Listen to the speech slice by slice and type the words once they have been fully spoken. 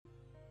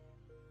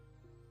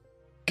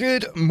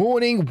Good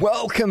morning,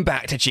 welcome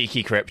back to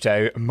Cheeky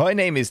Crypto. My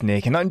name is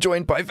Nick and I'm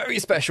joined by a very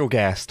special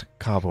guest,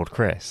 Cardboard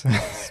Chris.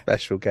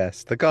 Special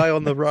guest, the guy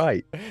on the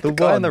right. The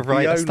guy on the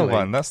right, that's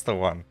the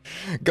one.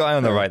 Guy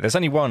on the right, there's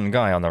only one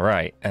guy on the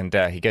right and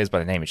he goes by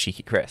the name of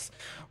Cheeky Chris.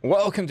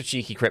 Welcome to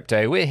Cheeky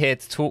Crypto. We're here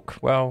to talk,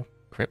 well,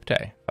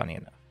 crypto, funny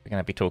enough. We're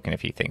going to be talking a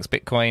few things,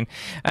 Bitcoin,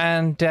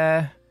 and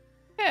yeah,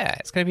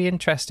 it's going to be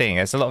interesting.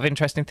 There's a lot of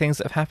interesting things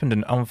that have happened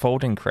and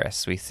unfolding,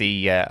 Chris. We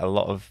see a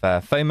lot of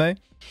FOMO.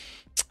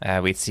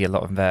 We see a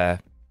lot of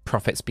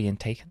profits being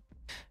taken.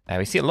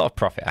 We see a lot of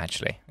profit,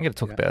 actually. I'm going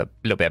to talk a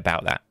little bit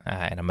about that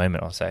in a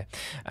moment or so.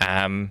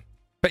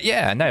 But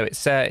yeah, no,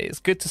 it's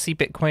good to see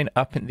Bitcoin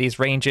up in these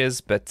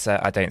ranges, but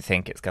I don't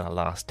think it's going to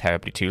last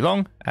terribly too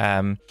long.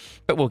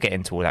 But we'll get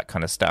into all that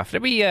kind of stuff.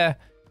 Let me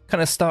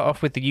kind of start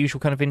off with the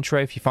usual kind of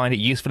intro. If you find it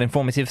useful,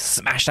 informative,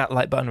 smash that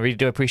like button. Really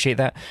do appreciate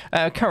that.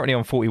 Currently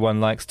on 41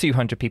 likes,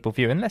 200 people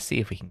viewing. Let's see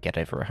if we can get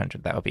over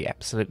 100. That would be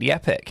absolutely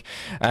epic.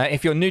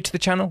 If you're new to the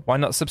channel, why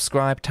not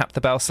subscribe, tap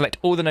the bell, select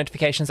all the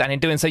notifications, and in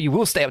doing so, you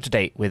will stay up to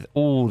date with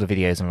all the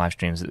videos and live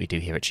streams that we do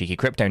here at Cheeky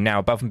Crypto. Now,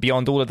 above and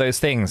beyond all of those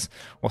things,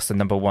 what's the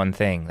number one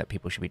thing that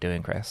people should be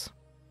doing, Chris?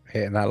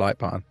 Hitting that like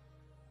button.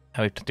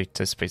 Oh, we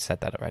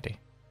said that already.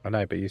 I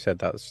know, but you said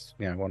that's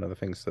one of the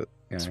things that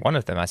It's one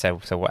of them. I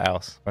said, so what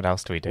else? What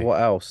else do we do?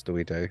 What else do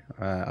we do?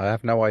 I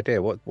have no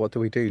idea. What do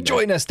we do?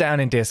 Join us down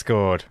in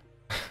Discord.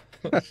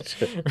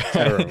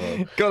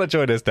 Terrible. Gotta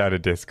join us down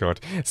in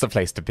Discord. It's the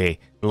place to be.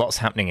 Lots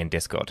happening in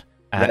Discord.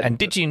 And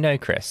did you know,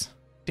 Chris?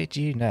 Did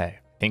you know? I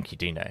think you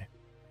do know.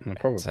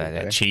 Probably. It's an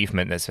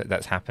achievement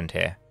that's happened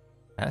here.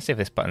 Let's see if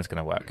this button's going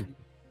to work.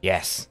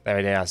 Yes, there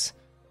it is.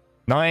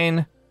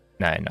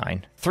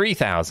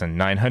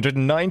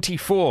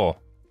 3,994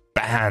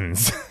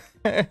 bans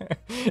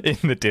in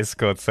the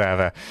Discord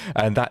server,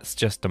 and that's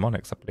just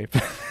demonics, I believe.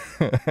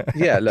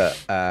 Yeah, look,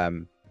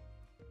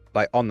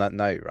 like on that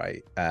note,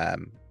 right,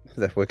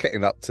 we're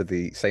getting up to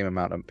the same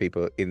amount of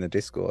people in the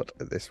Discord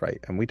at this rate,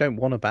 and we don't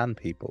want to ban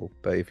people,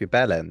 but if you're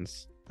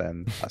bellends,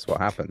 then that's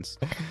what happens.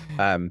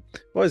 What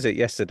was it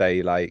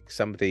yesterday? Like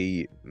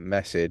somebody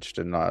messaged,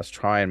 and I was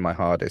trying my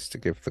hardest to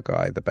give the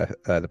guy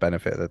the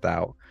benefit of the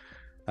doubt.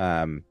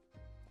 I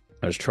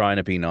was trying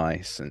to be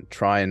nice and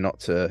trying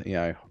not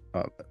to,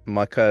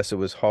 my cursor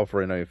was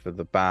hovering over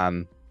the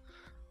ban,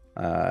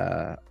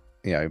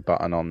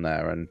 button on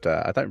there, and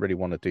I don't really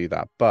want to do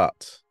that.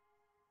 But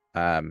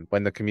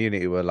when the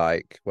community were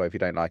like, "Well, if you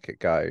don't like it,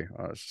 go,"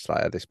 I was just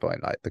like, at this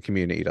point, like the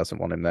community doesn't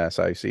want him there,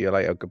 so see you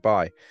later,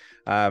 goodbye.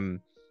 But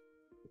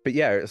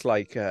yeah, it's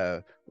like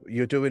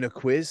you're doing a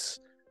quiz.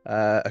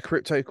 A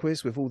crypto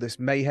quiz with all this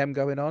mayhem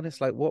going on.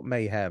 It's like, what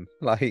mayhem?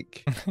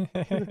 Like,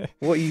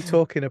 what are you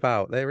talking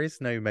about? There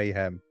is no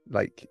mayhem.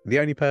 Like, the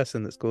only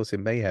person that's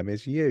causing mayhem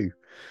is you.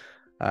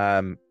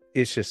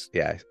 It's just,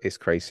 it's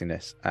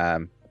craziness.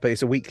 But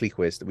it's a weekly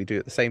quiz that we do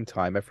at the same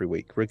time every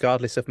week,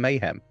 regardless of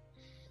mayhem.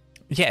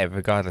 Yeah,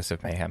 regardless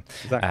of mayhem.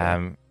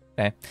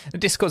 Exactly. The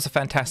Discord's a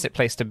fantastic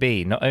place to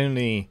be. Not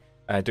only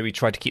do we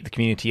try to keep the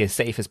community as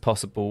safe as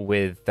possible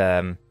with,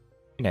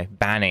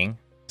 banning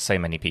so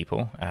many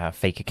people,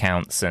 fake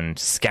accounts and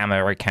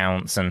scammer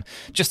accounts, and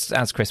just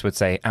as Chris would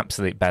say,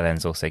 absolute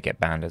bellends also get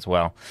banned as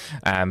well.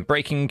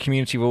 Breaking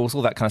community rules,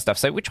 all that kind of stuff.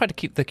 So we try to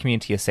keep the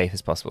community as safe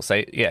as possible.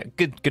 So yeah,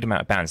 good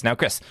amount of bans. Now,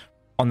 Chris,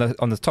 on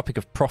the topic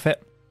of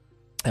profit,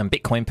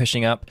 Bitcoin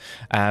pushing up.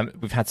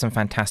 We've had some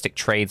fantastic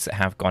trades that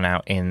have gone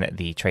out in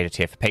the trader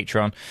tier for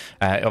Patreon.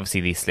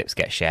 Obviously, these slips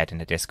get shared in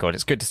the Discord.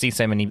 It's good to see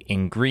so many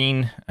in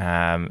green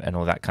and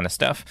all that kind of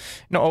stuff.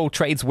 Not all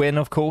trades win,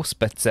 of course,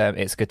 but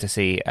it's good to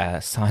see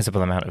a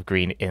sizable amount of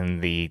green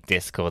in the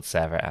Discord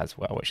server as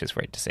well, which is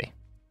great to see.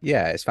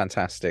 Yeah, it's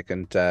fantastic.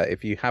 And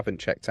if you haven't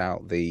checked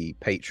out the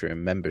Patreon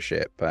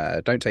membership,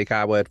 don't take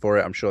our word for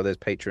it. I'm sure there's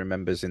Patreon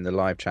members in the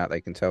live chat.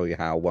 They can tell you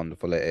how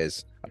wonderful it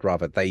is. I'd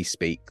rather they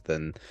speak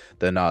than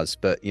us.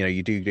 But,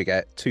 you do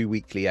get 2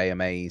 weekly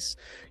AMAs.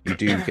 You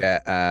do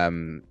get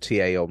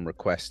TA on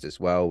request as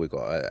well. We've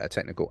got a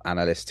technical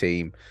analyst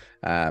team.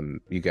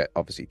 You get,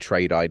 obviously,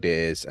 trade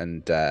ideas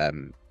and...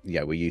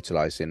 we're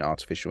utilizing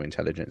artificial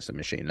intelligence and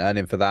machine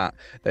learning for that.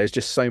 There's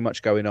just so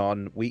much going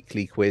on.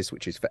 Weekly quiz,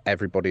 which is for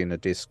everybody in the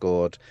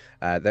Discord.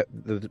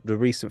 The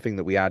recent thing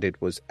that we added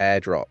was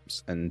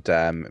airdrops, and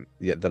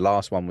the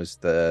last one was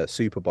the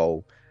Super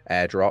Bowl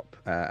airdrop.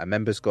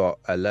 Members got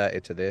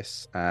alerted to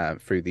this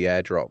through the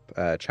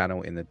airdrop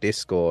channel in the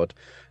Discord,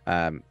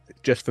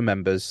 just for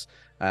members.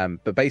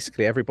 But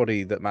basically,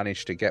 everybody that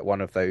managed to get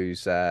one of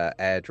those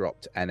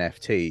airdropped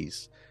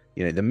NFTs,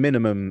 the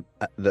minimum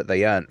that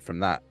they earned from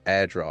that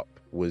airdrop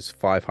was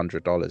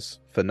 $500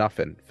 for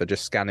nothing, for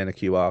just scanning a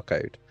QR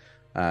code.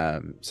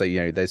 So,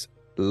 there's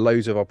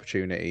loads of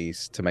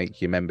opportunities to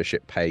make your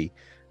membership pay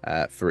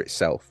for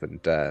itself and,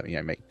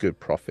 make good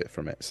profit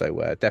from it. So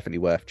definitely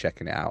worth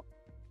checking it out.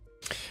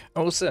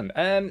 Awesome.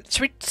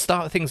 Should we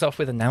start things off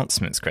with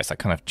announcements, Chris? I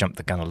kind of jumped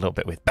the gun a little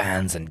bit with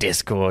bans and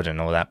Discord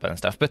and all that and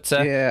stuff. But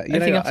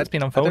anything else that's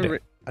been unfolding?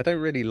 I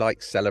don't really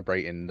like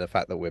celebrating the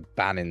fact that we're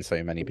banning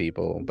so many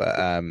people, but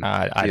I don't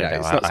know.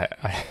 it's not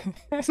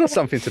it's not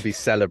something to be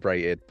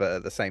celebrated, but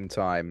at the same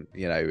time,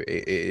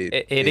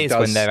 it it is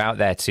when does. they're out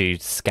there to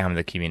scam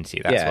the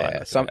community. That's what I Yeah. look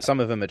at Some it. some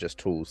of them are just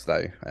tools,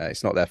 though.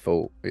 It's not their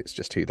fault. It's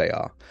just who they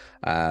are.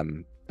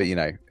 But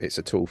it's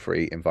a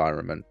tool-free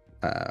environment,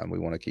 and we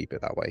want to keep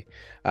it that way.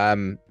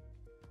 Um,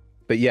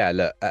 but yeah,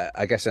 look,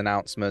 I guess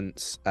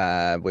announcements.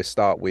 We'll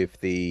start with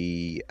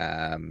the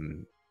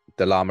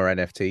Llama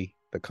NFT.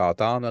 The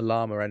Cardano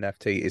Llama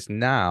NFT is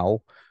now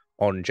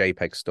on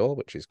JPEG Store,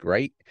 which is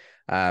great.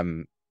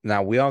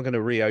 Now we are going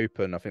to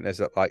reopen. I think there's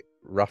like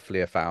roughly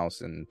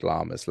 1,000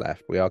 llamas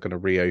left. We are going to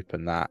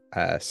reopen that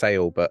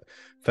sale, but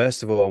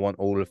first of all, I want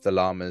all of the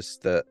llamas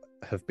that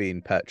have been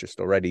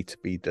purchased already to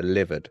be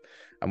delivered,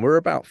 and we're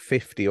about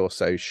 50 or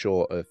so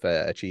short of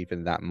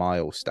achieving that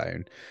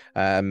milestone.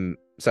 So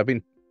I've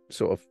been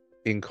sort of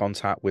in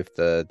contact with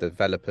the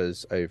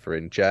developers over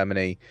in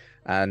Germany,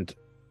 and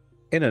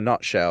in a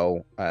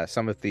nutshell,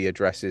 some of the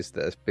addresses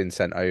that have been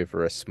sent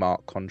over are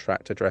smart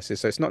contract addresses.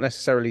 So it's not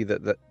necessarily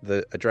that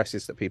the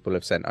addresses that people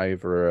have sent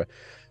over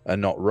are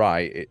not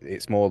right.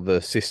 It's more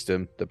the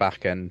system, the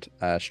back end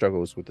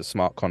struggles with the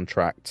smart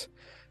contract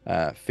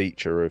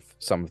feature of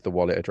some of the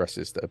wallet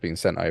addresses that have been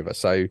sent over.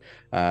 So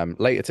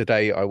later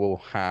today, I will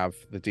have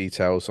the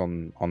details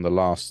on the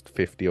last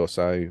 50 or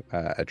so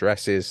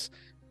addresses,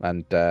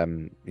 and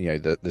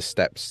the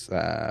steps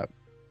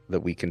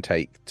that we can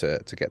take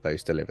to get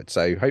those delivered.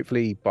 So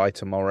hopefully by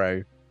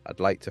tomorrow, I'd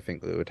like to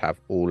think that we would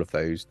have all of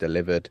those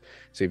delivered.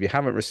 So if you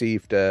haven't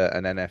received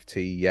an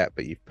NFT yet,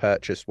 but you've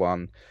purchased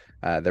one,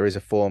 there is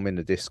a form in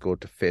the Discord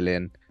to fill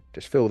in.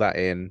 Just fill that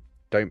in.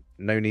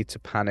 No need to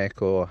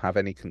panic or have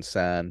any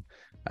concern.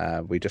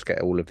 We just get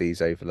all of these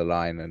over the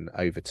line and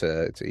over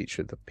to each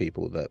of the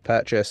people that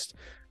purchased,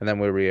 and then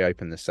we'll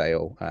reopen the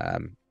sale.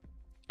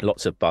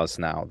 Lots of buzz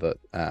now that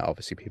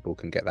obviously people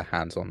can get their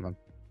hands on them.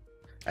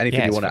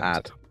 Anything Yeah, you it's want to fun.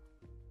 add?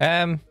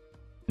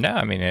 No,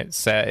 I mean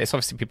it's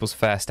obviously people's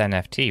first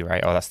NFT,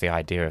 right? Oh, that's the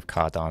idea of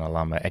Cardano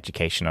Llama,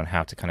 education on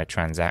how to kind of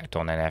transact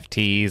on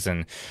NFTs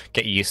and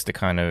get used to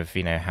kind of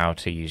how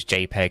to use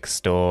JPEG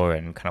Store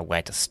and kind of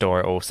where to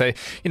store it all. So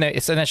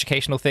it's an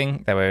educational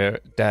thing. They were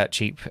dirt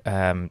cheap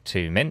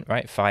to mint,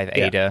 right? 5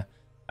 ADA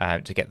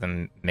to get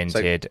them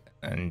minted,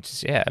 and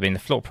yeah, I mean the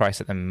floor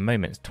price at the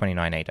moment is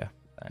 29 ADA.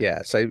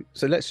 Yeah, so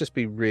let's just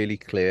be really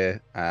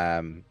clear.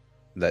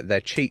 That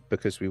they're cheap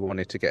because we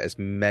wanted to get as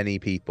many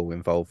people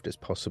involved as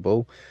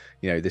possible.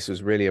 This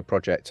was really a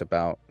project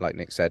about, like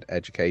Nick said,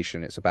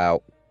 education. It's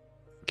about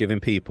giving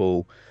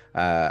people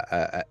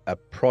a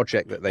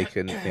project that they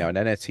can, an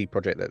NFT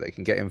project that they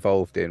can get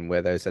involved in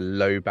where there's a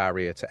low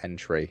barrier to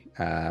entry.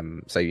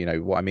 So,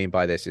 what I mean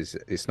by this is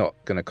it's not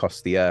going to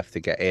cost the earth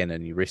to get in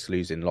and you risk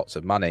losing lots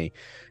of money.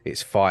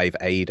 It's 5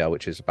 ADA,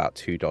 which is about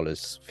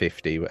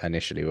 $2.50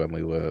 initially when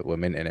we were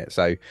minting it.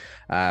 So,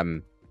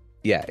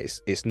 yeah,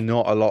 it's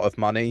not a lot of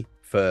money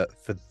for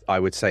I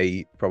would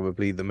say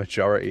probably the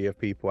majority of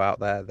people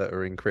out there that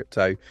are in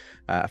crypto.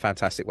 A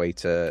fantastic way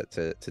to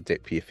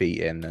dip your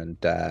feet in and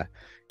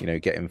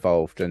get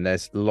involved. And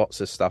there's lots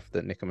of stuff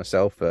that Nick and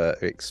myself are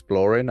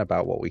exploring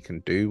about what we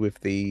can do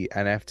with the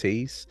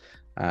NFTs.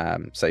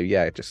 So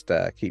yeah, just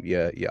keep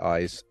your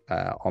eyes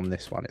on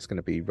this one. It's going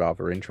to be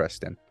rather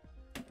interesting.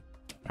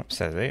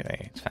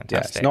 Absolutely, it's fantastic.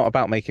 Yeah, it's not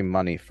about making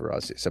money for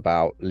us. It's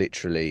about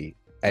literally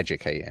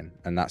educating,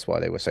 and that's why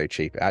they were so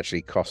cheap. It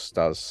actually cost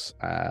us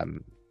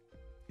to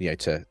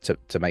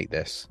make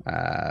this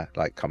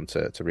come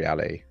to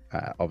reality.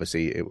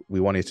 Obviously we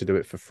wanted to do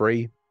it for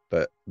free,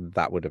 but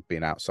that would have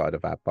been outside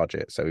of our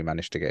budget, so we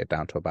managed to get it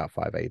down to about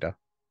 5 ADA.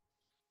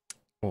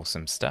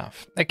 Awesome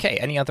stuff. Okay,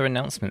 any other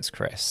announcements,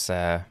 Chris?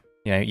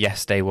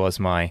 Yesterday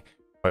was my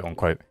quote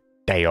unquote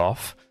day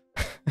off.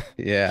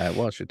 Yeah, it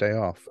was your day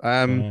off.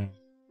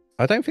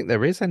 I don't think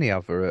there is any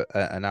other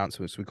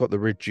announcements. We've got the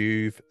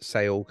Rejuve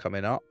sale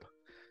coming up.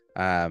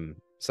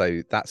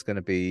 So that's going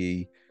to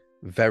be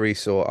very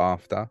sought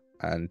after.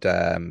 And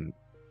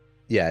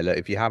yeah, look,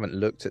 if you haven't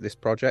looked at this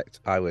project,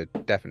 I would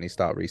definitely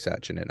start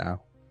researching it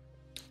now.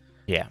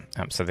 Yeah,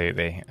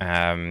 absolutely.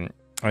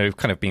 We've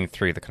kind of been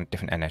through the kind of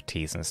different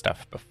NFTs and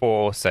stuff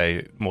before,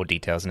 so more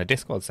details in the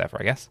Discord server,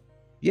 I guess.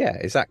 Yeah,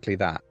 exactly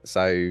that.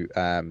 So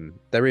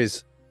there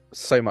is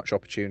so much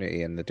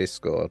opportunity in the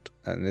Discord,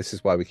 and this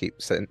is why we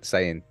keep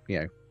saying,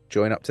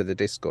 join up to the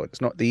Discord.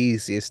 It's not the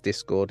easiest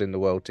Discord in the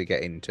world to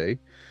get into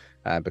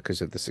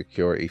because of the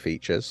security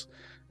features,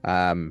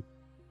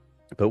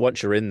 but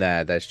once you're in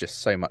there, there's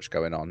just so much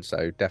going on.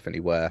 So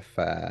definitely worth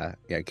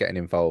getting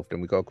involved.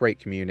 And we've got a great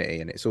community,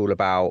 and it's all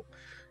about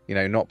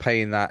not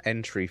paying that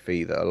entry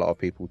fee that a lot of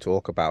people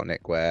talk about,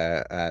 Nick,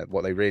 where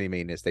what they really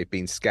mean is they've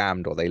been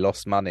scammed or they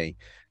lost money.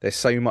 There's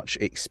so much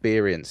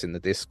experience in the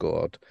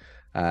Discord,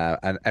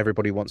 and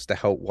everybody wants to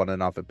help one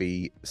another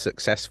be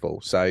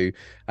successful. So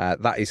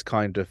that is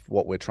kind of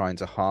what we're trying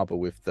to harbor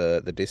with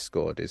the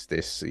Discord, is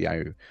this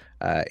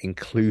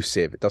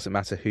inclusive. It doesn't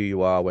matter who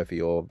you are, whether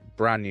you're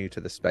brand new to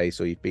the space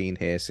or you've been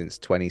here since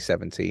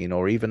 2017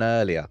 or even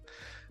earlier.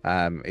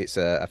 It's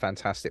a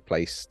fantastic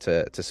place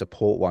to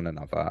support one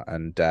another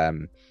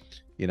and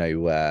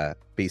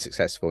be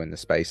successful in the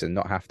space and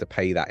not have to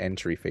pay that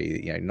entry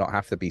fee. Not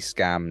have to be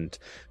scammed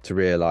to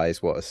realize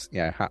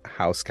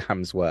how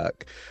scams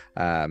work.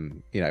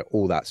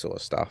 All that sort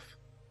of stuff.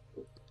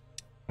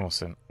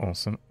 Awesome.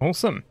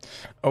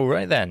 All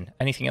right then.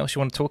 Anything else you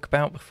want to talk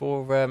about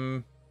before?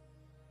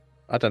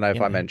 I don't know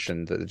if I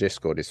mentioned that the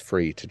Discord is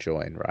free to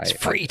join, right? It's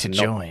free to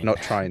join.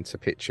 Not trying to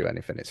pitch you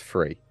anything. It's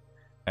free.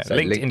 So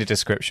linked in the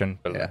description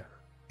below. Yeah,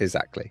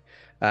 exactly.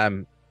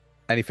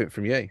 Anything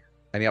from you?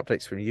 Any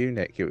updates from you,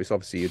 Nick? It was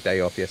obviously your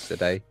day off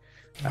yesterday.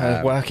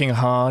 Working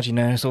hard,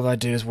 it's all I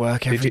do is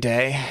work every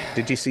day.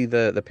 Did you see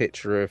the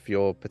picture of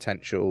your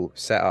potential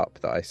setup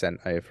that I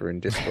sent over in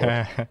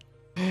Discord?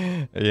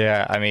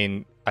 Yeah, I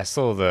mean, I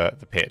saw the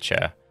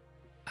picture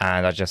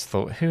and I just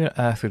thought, who on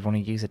earth would want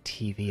to use a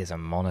TV as a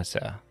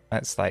monitor?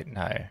 That's like,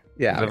 no.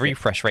 Yeah, the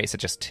refresh rates are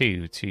just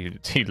too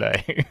low.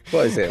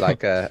 What is it,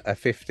 like a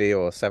 50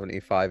 or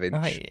 75 inch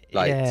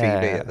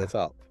TV at the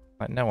top?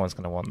 Like, no one's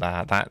going to want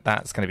that.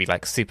 That's going to be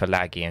like super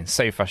laggy and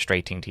so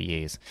frustrating to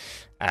use.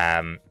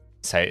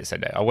 So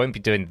no, I won't be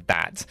doing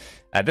that.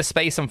 The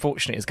space,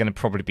 unfortunately, is going to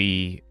probably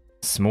be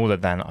smaller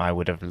than I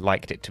would have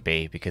liked it to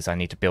be because I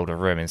need to build a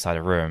room inside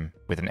a room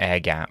with an air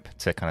gap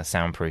to kind of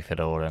soundproof it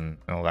all and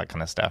all that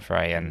kind of stuff,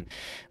 right? And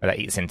that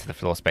eats into the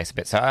floor space a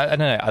bit. So I don't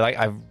know.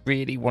 I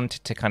really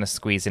wanted to kind of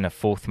squeeze in a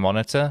fourth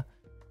monitor.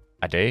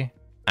 I do.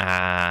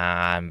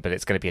 But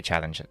it's going to be a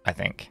challenge, I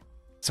think.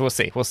 So we'll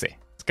see.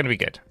 It's going to be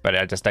good, but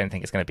I just don't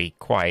think it's going to be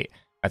quite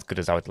as good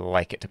as I would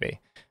like it to be.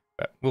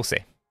 But we'll see.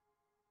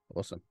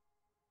 Awesome.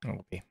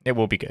 It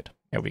will be good.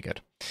 It'll be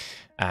good.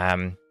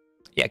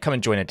 Yeah, come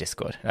and join a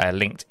Discord.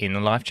 Linked in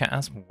the live chat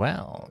as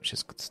well, which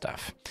is good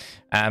stuff.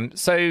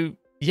 So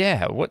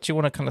yeah, what do you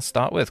want to kind of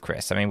start with,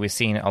 Chris? I mean, we've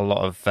seen a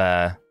lot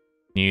of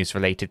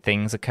news-related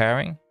things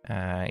occurring.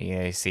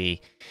 You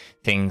see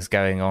things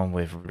going on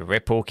with the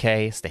Ripple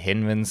case, the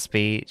Hinman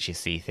speech. You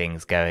see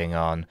things going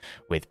on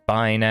with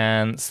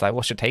Binance. Like,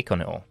 what's your take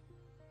on it all?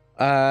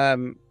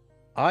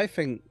 I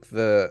think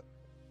that.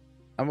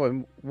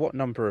 What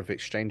number of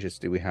exchanges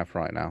do we have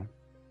right now?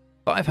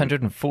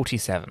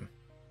 547.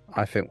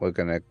 I think we're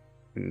going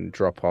to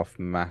drop off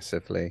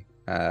massively.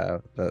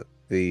 The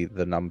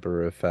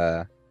number of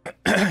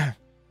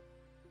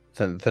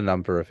the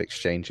number of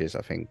exchanges.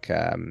 I think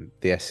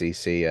the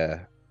SEC.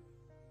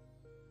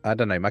 I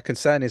don't know. My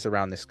concern is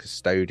around this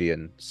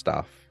custodian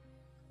stuff.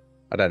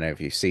 I don't know if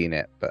you've seen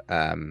it, but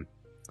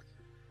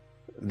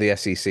the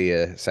SEC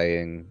are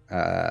saying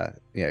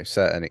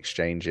certain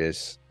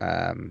exchanges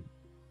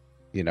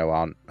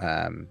aren't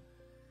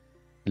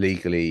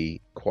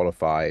legally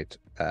qualified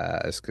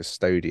as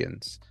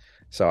custodians.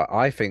 So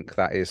I think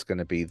that is going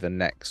to be the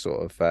next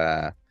sort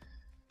of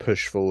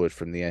push forward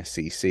from the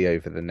SEC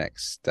over the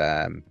next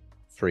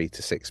 3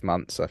 to 6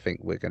 months. I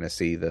think we're going to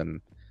see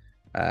them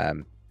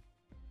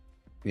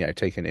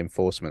taking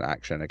enforcement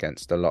action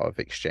against a lot of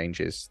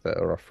exchanges that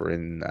are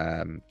offering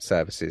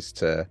services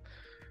to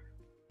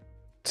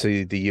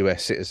the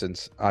US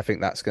citizens. I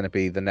think that's going to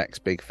be the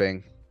next big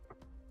thing.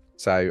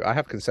 So I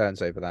have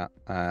concerns over that.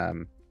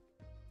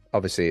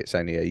 Obviously, it's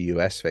only a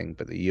US thing,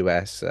 but the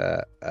US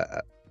are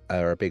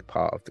a big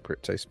part of the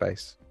crypto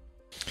space.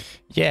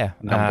 Yeah,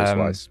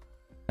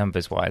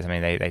 numbers wise. I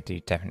mean, they do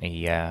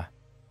definitely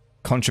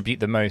contribute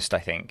the most, I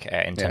think,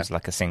 in terms of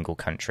like a single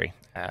country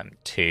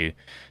to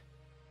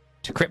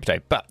crypto.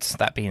 But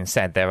that being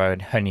said, they're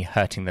only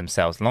hurting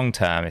themselves long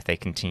term if they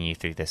continue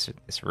through this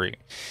route.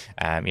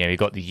 We've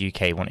got the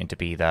UK wanting to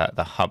be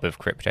the hub of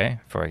crypto,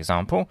 for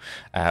example.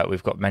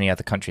 We've got many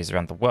other countries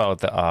around the world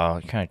that are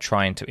kind of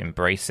trying to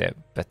embrace it,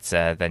 but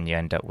then you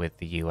end up with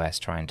the US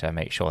trying to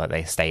make sure that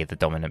they stay the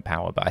dominant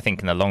power. But I think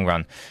in the long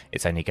run,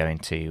 it's only going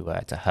to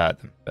hurt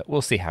them. But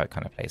we'll see how it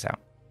kind of plays out.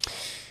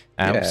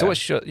 So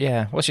what's your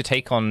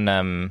take on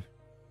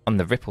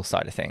the Ripple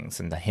side of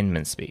things and the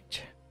Hinman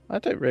speech? I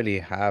don't really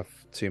have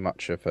too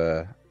much of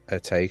a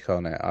take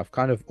on it. I've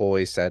kind of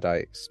always said I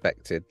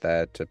expected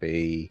there to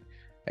be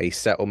a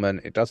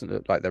settlement. It doesn't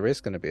look like there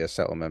is going to be a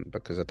settlement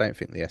because I don't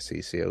think the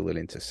SEC are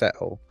willing to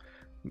settle.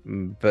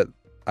 But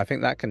I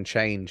think that can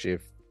change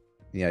if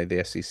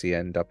the SEC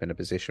end up in a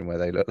position where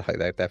they look like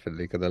they're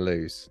definitely going to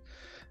lose.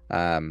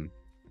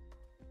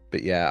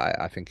 But yeah,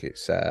 I think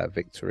it's a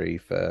victory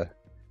for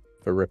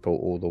Ripple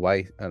all the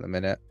way at the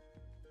minute.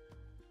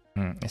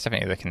 It's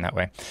definitely looking that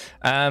way.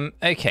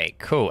 Okay,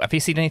 cool. Have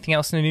you seen anything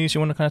else in the news you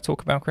want to kind of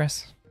talk about,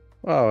 Chris?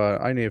 Well,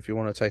 only if you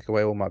want to take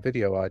away all my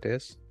video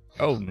ideas.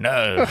 Oh,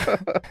 no.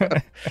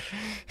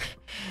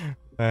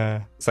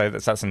 So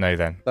that's a no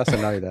then. That's a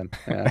no then.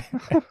 Yeah.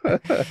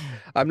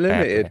 I'm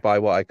limited by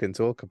what I can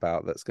talk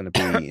about. That's going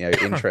to be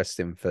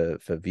interesting for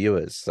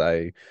viewers.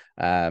 So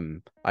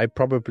I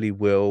probably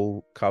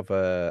will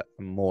cover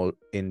more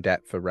in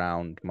depth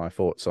around my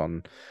thoughts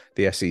on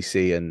the SEC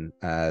and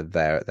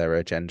their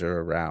agenda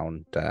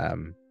around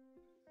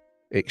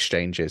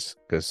exchanges,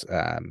 because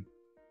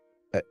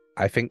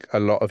I think a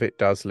lot of it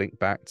does link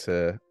back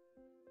to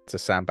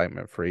Sam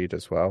Bankman-Fried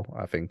as well.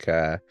 I think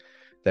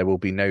there will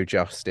be no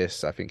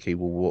justice. I think he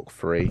will walk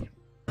free,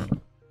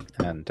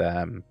 and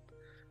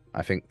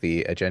I think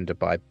the agenda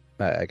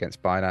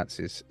against Binance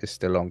is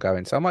still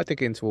ongoing. So I might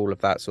dig into all of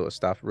that sort of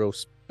stuff, real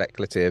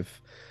speculative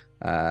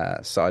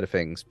side of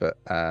things, but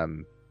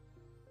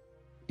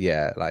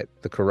yeah, like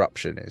the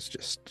corruption is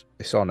just,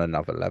 it's on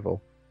another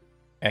level.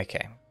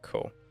 Okay,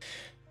 cool.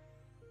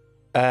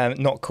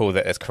 Not cool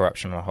that there's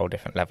corruption on a whole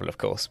different level, of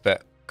course,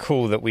 but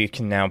cool that we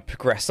can now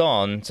progress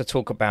on to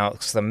talk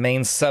about the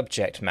main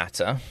subject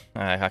matter.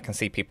 I can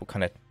see people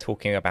kind of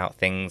talking about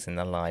things in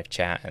the live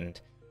chat, and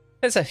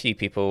there's a few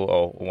people,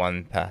 or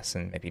one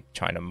person maybe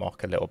trying to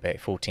mock a little bit,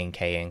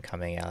 14k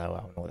incoming,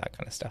 LOL, and all that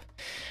kind of stuff.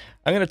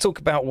 I'm going to talk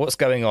about what's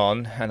going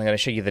on, and I'm going to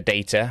show you the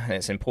data, and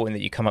it's important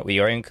that you come up with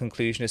your own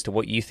conclusion as to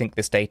what you think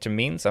this data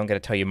means. I'm going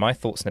to tell you my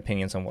thoughts and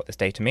opinions on what this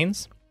data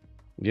means.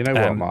 You know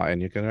what, Martin?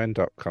 You're going to end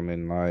up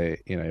coming,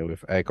 like, you know,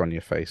 with egg on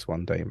your face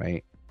one day,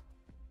 mate.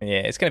 Yeah,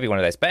 it's going to be one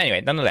of those. But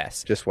anyway,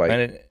 nonetheless, just wait.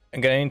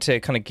 I'm going to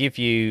kind of give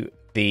you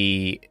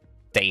the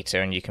data,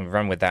 and you can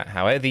run with that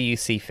however you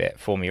see fit.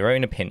 Form your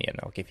own opinion.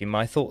 I'll give you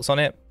my thoughts on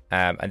it.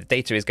 And the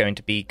data is going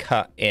to be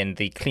cut in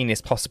the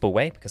cleanest possible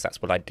way, because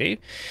that's what I do.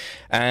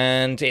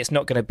 And it's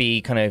not going to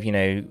be kind of, you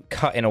know,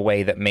 cut in a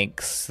way that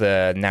makes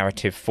the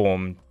narrative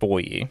form for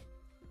you.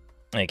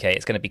 Okay,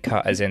 it's going to be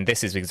cut as in,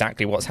 this is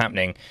exactly what's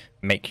happening.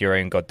 Make your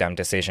own goddamn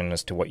decision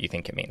as to what you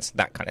think it means.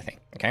 That kind of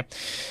thing. Okay,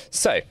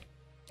 so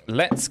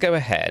let's go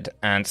ahead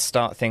and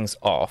start things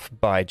off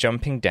by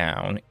jumping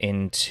down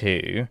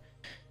into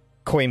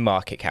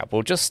CoinMarketCap.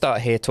 We'll just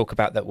start here, talk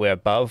about that we're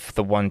above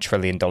the $1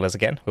 trillion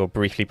again. We were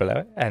briefly below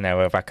it, and now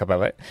we're back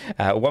above it.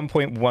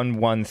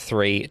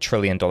 $1.113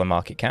 trillion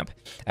market cap.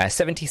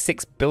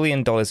 $76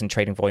 billion in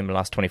trading volume in the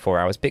last 24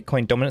 hours.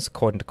 Bitcoin dominance,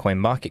 according to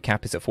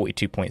CoinMarketCap, is at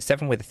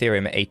 42.7, with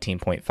Ethereum at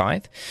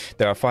 18.5.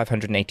 There are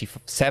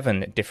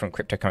 587 different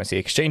cryptocurrency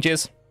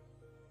exchanges,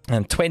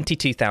 and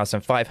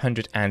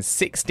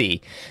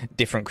 22,560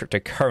 different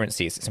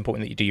cryptocurrencies. It's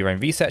important that you do your own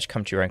research,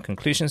 come to your own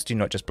conclusions. Do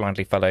not just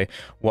blindly follow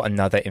what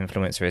another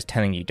influencer is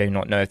telling you. Do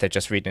not know if they're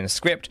just reading a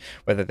script,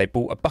 whether they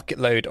bought a bucket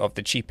load of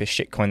the cheapest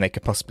shitcoin they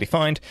could possibly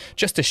find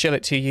just to shill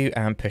it to you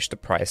and push the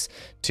price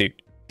to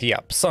the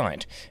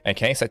upside.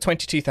 Okay, so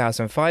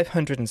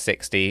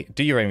 22,560.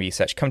 Do your own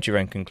research, come to your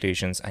own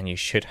conclusions, and you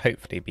should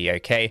hopefully be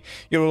okay.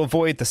 You'll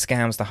avoid the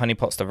scams, the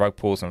honeypots, the rug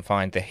pulls, and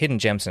find the hidden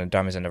gems and the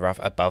diamonds in the rough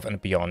above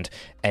and beyond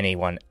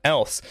anyone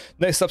else.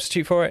 No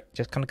substitute for it.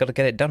 Just kind of got to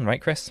get it done,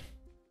 right, Chris?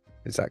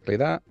 Exactly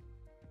that.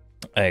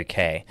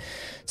 Okay,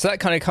 so that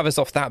kind of covers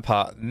off that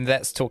part.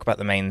 Let's talk about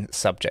the main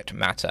subject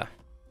matter.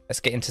 Let's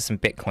get into some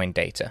Bitcoin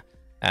data.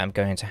 I'm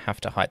going to have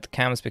to hide the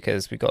cams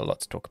because we've got a lot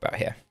to talk about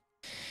here.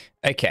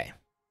 Okay.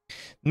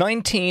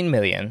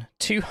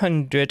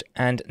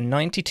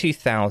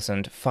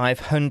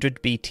 19,292,500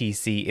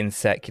 BTC in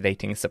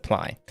circulating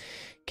supply.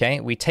 Okay,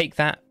 we take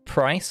that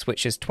price,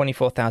 which is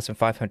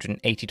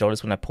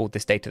 $24,580 when I pulled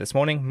this data this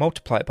morning,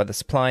 multiply it by the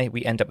supply,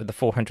 we end up with the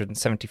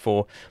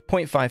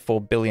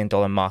 $474.54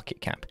 billion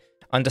market cap.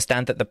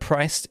 Understand that the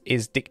price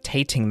is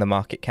dictating the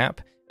market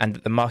cap, and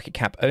that the market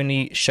cap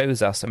only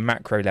shows us a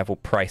macro level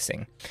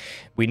pricing.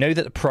 We know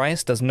that the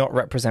price does not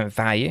represent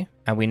value,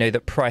 and we know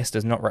that price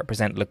does not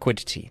represent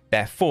liquidity.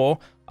 Therefore,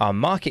 our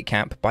market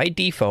cap by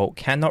default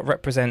cannot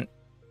represent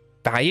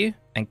value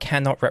and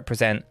cannot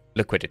represent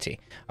liquidity.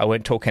 I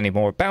won't talk any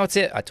more about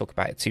it. I talk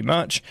about it too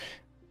much.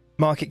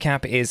 Market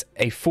cap is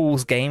a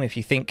fool's game if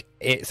you think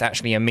it's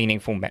actually a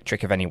meaningful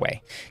metric of any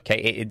way.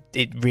 Okay,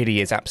 it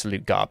really is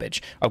absolute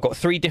garbage. I've got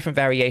 3 different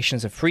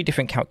variations of 3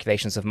 different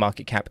calculations of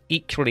market cap.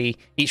 Each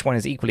one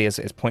is equally as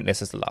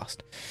pointless as the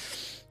last.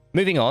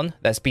 Moving on,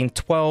 there's been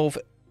 $12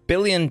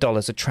 billion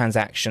of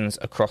transactions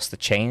across the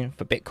chain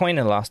for Bitcoin in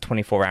the last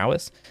 24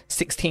 hours,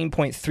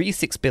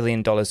 $16.36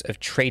 billion of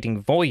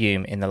trading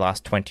volume in the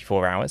last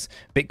 24 hours.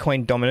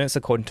 Bitcoin dominance,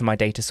 according to my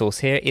data source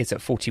here, is at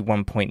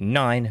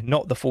 41.9,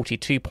 not the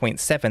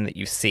 42.7 that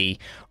you see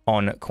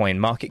on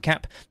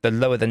CoinMarketCap. The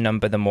lower the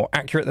number, the more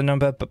accurate the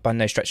number, but by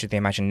no stretch of the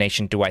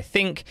imagination do I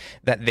think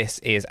that this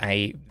is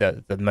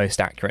the most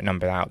accurate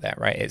number out there,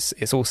 right?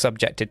 It's all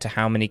subjected to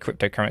how much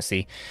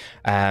cryptocurrency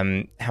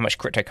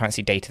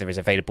data there is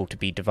available to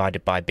be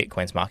divided by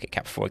Bitcoin's market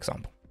cap, for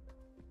example.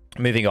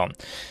 Moving on.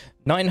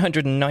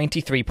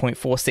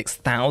 993.46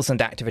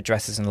 thousand active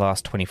addresses in the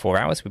last 24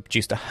 hours. We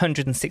produced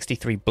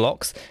 163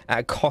 blocks at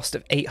a cost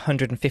of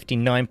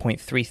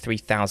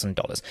 $859.33 thousand.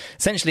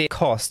 Essentially, it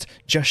cost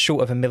just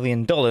short of $1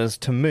 million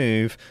to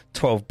move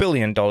 $12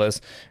 billion. I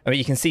mean,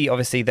 you can see,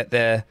 obviously, that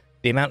the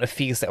amount of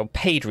fees that were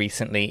paid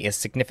recently is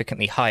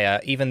significantly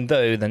higher, even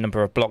though the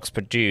number of blocks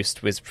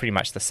produced was pretty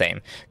much the same.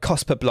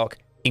 Cost per block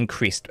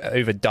increased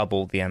over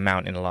double the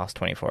amount in the last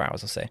 24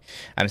 hours or so.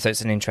 So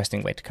it's an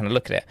interesting way to kind of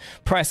look at it.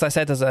 Price, I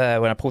said,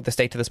 when I pulled this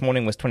data this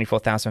morning, was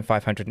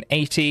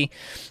 24,580.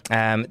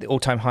 The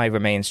all-time high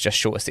remains just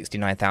short of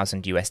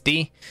 69,000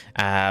 USD.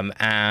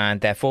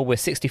 And therefore, we're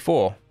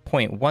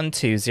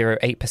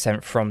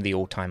 64.1208% from the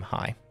all-time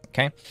high.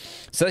 Okay,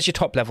 so that's your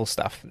top level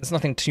stuff. There's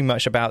nothing too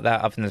much about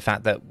that other than the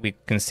fact that we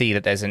can see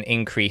that there's an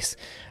increase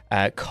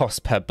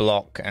cost per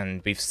block,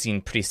 and we've seen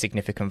pretty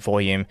significant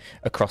volume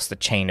across the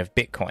chain of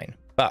Bitcoin.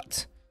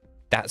 But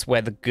that's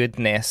where the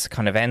goodness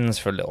kind of ends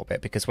for a little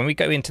bit, because when we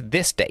go into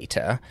this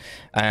data,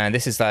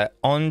 this is the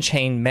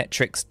on-chain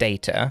metrics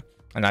data,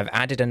 and I've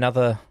added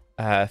another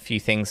few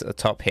things at the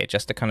top here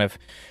just to kind of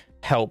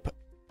help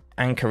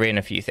anchor in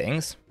a few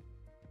things.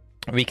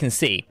 We can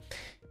see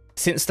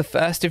since the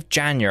 1st of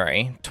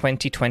January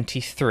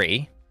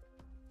 2023,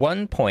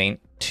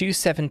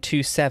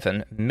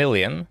 1.2727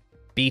 million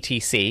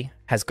BTC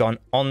has gone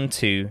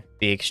onto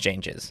the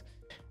exchanges,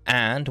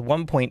 and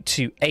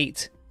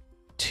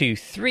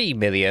 1.2823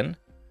 million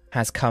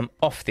has come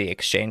off the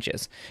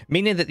exchanges,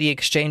 meaning that the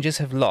exchanges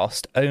have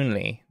lost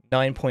only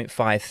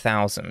 9.5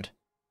 thousand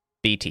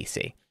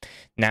BTC.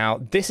 Now,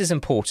 this is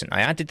important. I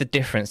added the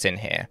difference in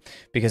here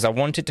because I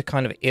wanted to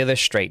kind of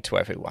illustrate to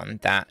everyone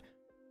that,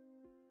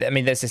 I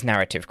mean, there's this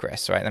narrative,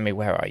 Chris, right?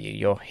 Where are you?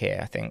 You're here,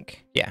 I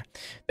think. Yeah.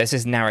 There's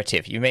this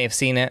narrative. You may have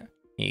seen it.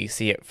 You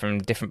see it from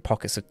different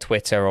pockets of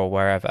Twitter or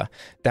wherever,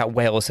 that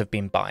whales have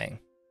been buying.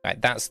 Right?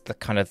 That's the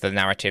kind of the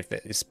narrative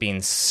that has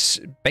been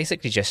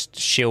basically just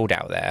shilled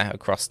out there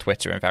across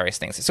Twitter and various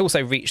things. It's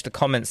also reached the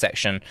comment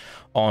section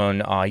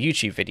on our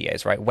YouTube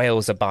videos, right?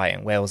 Whales are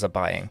buying. Whales are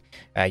buying.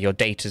 Your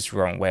data's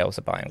wrong. Whales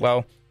are buying.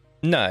 Well,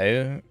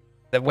 no.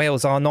 The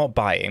whales are not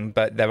buying,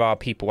 but there are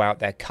people out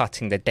there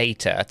cutting the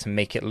data to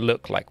make it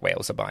look like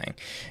whales are buying.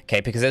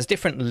 Okay, because there's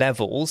different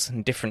levels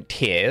and different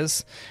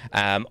tiers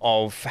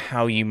of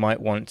how you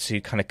might want to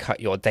kind of cut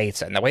your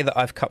data. And the way that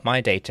I've cut my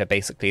data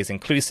basically is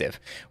inclusive,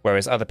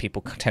 whereas other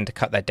people tend to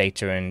cut their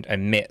data and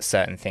omit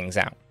certain things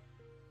out.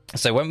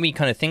 So when we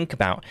kind of think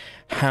about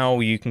how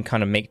you can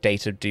kind of make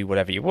data do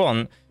whatever you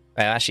want,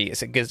 actually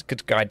it's a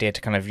good idea to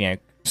kind of,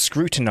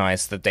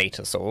 scrutinize the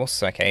data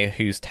source, okay,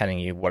 who's telling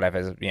you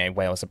whatever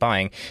whales are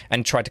buying,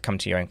 and try to come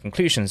to your own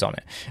conclusions on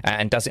it.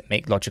 And does it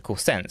make logical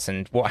sense?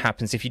 And what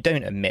happens if you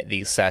don't omit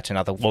these certain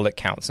other wallet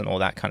counts and all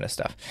that kind of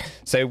stuff?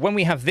 So when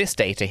we have this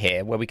data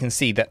here, where we can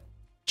see that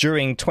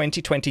during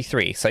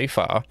 2023 so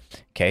far,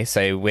 okay,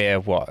 so we're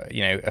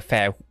a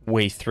fair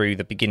way through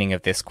the beginning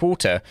of this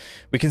quarter,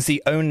 we can see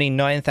only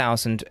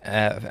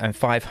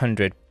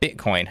 9,500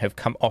 Bitcoin have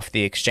come off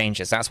the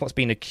exchanges. That's what's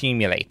been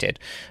accumulated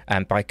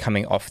by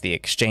coming off the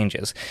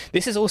exchanges.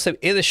 This is also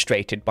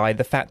illustrated by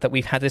the fact that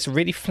we've had this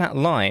really flat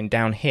line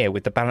down here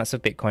with the balance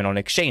of Bitcoin on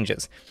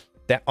exchanges.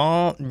 There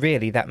aren't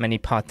really that many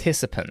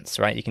participants,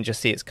 right? You can just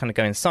see it's kind of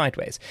going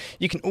sideways.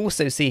 You can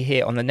also see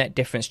here on the net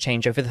difference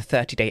change over the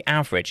 30-day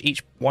average.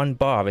 Each one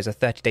bar is a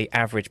 30-day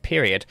average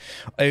period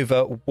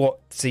over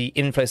what the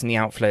inflows and the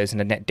outflows and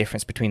the net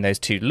difference between those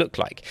two look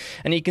like.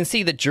 And you can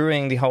see that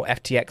during the whole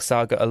FTX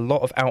saga, a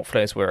lot of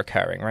outflows were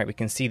occurring, right? We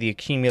can see the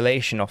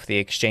accumulation of the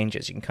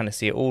exchanges. You can kind of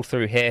see it all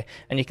through here,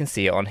 and you can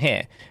see it on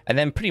here. And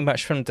then pretty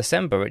much from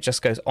December, it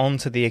just goes on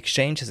to the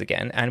exchanges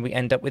again, and we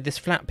end up with this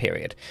flat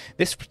period.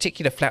 This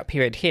particular flat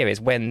period here is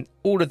when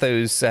all of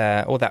those,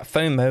 all that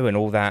FOMO and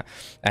all that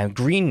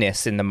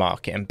greenness in the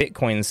market and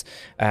Bitcoin's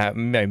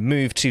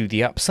move to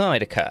the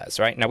upside occurs,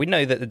 right? Now, we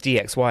know that the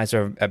DXYs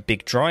are a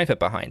big driver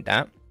behind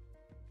that.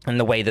 And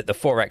the way that the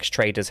Forex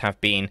traders have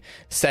been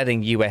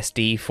selling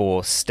USD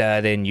for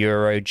sterling,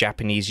 euro,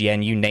 Japanese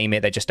yen, you name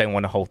it, they just don't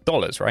want to hold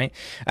dollars, right?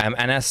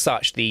 And as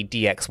such, the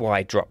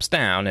DXY drops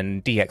down,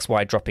 and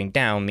DXY dropping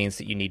down means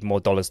that you need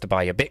more dollars to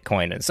buy your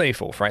Bitcoin and so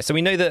forth, right? So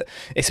we know that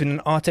it's been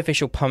an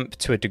artificial pump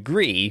to a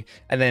degree,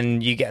 and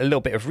then you get a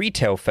little bit of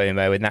retail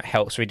FOMO, and that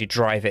helps really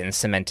drive it and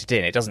cement it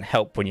in. It doesn't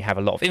help when you have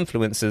a lot of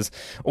influencers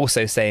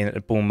also saying that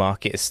the bull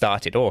market has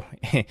started, or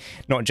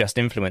not just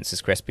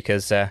influencers, Chris,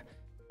 because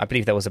I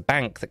believe there was a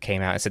bank that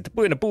came out and said,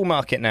 we're in a bull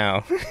market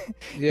now.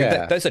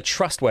 Yeah. Those are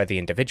trustworthy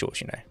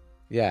individuals,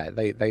 Yeah,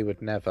 they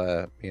would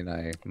never,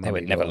 they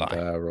would never lie.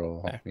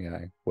 Or,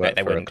 work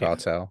for a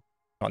cartel.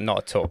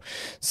 Not at all.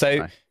 So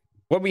no.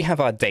 When we have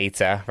our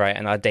data, right,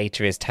 and our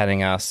data is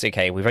telling us,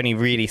 okay, we've only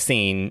really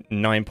seen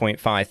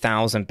 9.5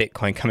 thousand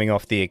Bitcoin coming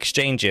off the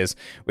exchanges,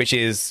 which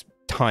is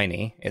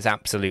tiny. It's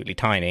absolutely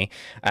tiny.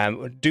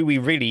 Do we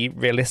really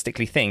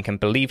realistically think and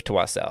believe to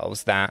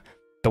ourselves that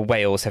the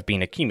whales have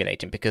been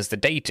accumulating? Because the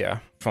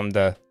data from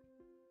the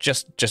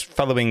just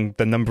following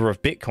the number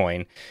of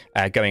Bitcoin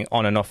going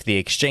on and off the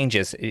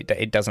exchanges,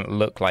 it doesn't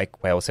look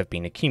like whales have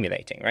been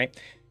accumulating, right?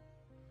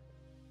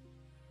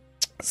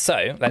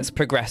 So let's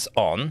progress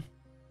on.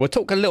 We'll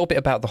talk a little bit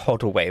about the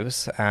HODL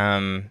waves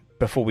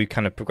before we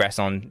kind of progress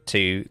on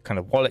to kind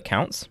of wallet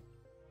counts.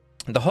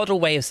 The HODL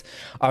waves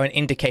are an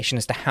indication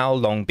as to how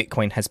long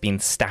Bitcoin has been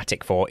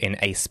static for in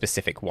a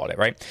specific wallet,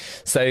 right?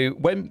 So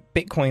when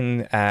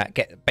Bitcoin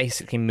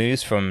basically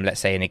moves from,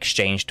 let's say, an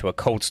exchange to a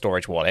cold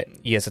storage wallet,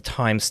 there's a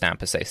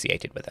timestamp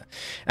associated with it.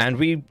 And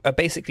we are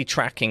basically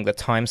tracking the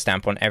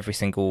timestamp on every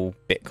single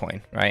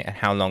Bitcoin, right? And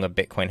how long a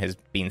Bitcoin has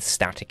been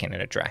static in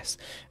an address,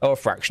 or a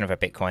fraction of a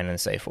Bitcoin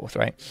and so forth,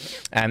 right?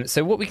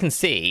 So what we can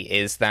see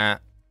is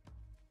that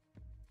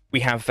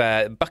we have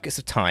buckets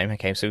of time.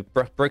 Okay, so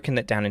we've broken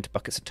that down into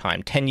buckets of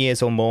time: 10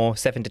 years or more,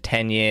 7 to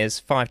 10 years,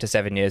 5 to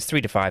 7 years,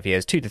 3 to 5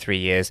 years, 2 to 3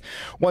 years,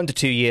 1 to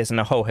 2 years, and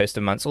a whole host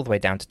of months, all the way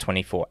down to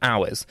 24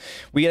 hours.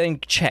 We then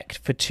checked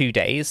for 2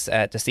 days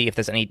to see if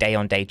there's any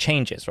day-on-day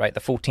changes. Right, the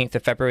 14th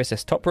of February is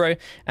this top row,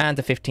 and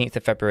the 15th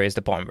of February is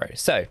the bottom row.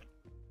 So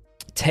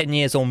 10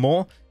 years or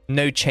more,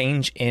 no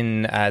change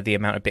in the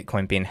amount of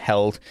Bitcoin being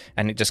held,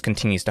 and it just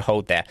continues to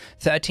hold there.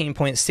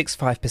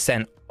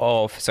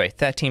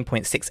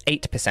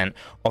 13.68%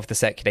 of the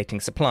circulating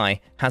supply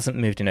hasn't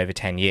moved in over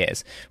 10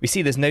 years. We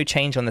see there's no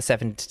change on the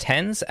 7 to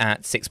 10s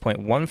at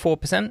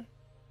 6.14%.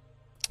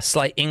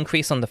 Slight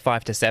increase on the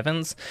 5 to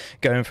 7s,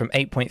 going from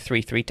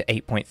 8.33 to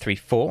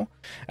 8.34.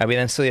 We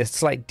then see a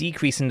slight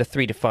decrease in the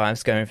 3 to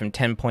 5s, going from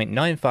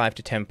 10.95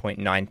 to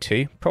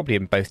 10.92, probably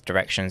in both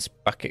directions,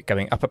 bucket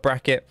going up a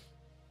bracket,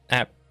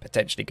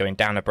 potentially going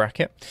down a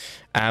bracket.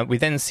 We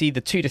then see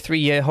the 2 to 3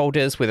 year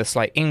holders with a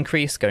slight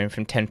increase, going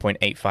from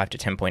 10.85 to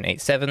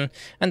 10.87,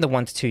 and the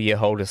 1 to 2 year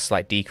holders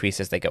slight decrease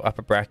as they go up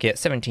a bracket,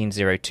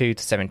 17.02 to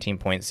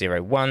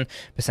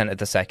 17.01% of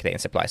the circulating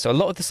supply. So a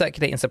lot of the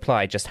circulating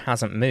supply just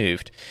hasn't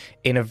moved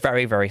in a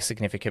very, very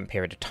significant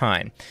period of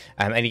time.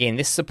 And again,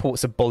 this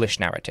supports a bullish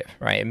narrative,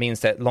 right? It means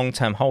that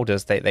long-term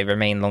holders, they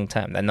remain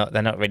long-term. They're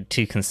not really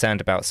too concerned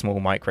about small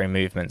micro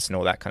movements and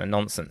all that kind of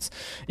nonsense.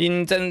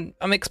 And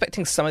I'm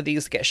expecting some of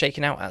these to get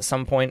shaken out at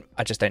some point.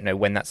 I just don't know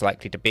when that's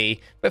likely to be,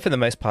 but for the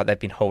most part they've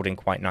been holding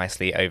quite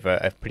nicely over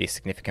a pretty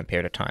significant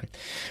period of time.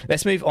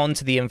 Let's move on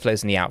to the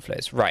inflows and the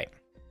outflows. Right,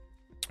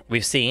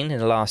 we've seen in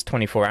the last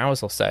 24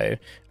 hours or so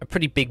a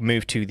pretty big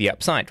move to the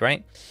upside,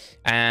 right?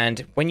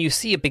 And when you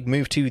see a big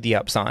move to the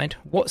upside,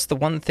 what's the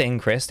one thing,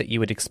 Chris, that you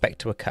would expect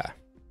to occur?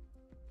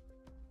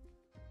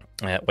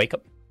 Wake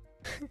up.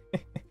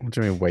 What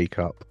do you mean wake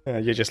up?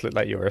 You just look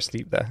like you were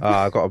asleep there.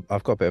 I've got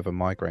a bit of a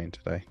migraine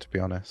today, to be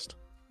honest.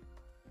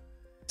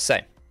 So,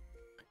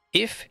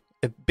 if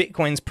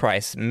Bitcoin's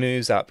price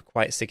moves up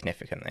quite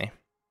significantly,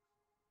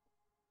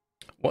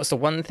 what's the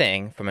one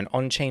thing from an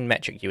on-chain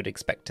metric you would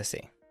expect to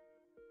see?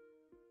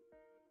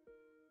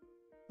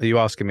 Are you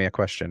asking me a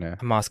question here?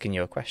 I'm asking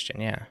you a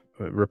question, yeah.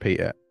 Repeat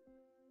it.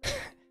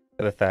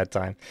 For the third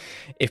time.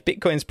 If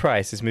Bitcoin's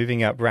price is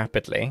moving up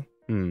rapidly,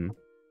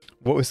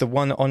 what was the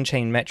one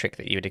on-chain metric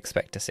that you would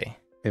expect to see?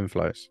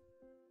 Inflows.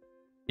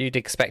 You'd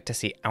expect to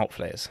see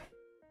outflows.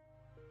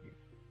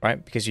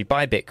 Right? Because you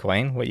buy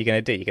Bitcoin, what are you going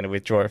to do? You're going to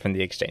withdraw it from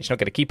the exchange. You're not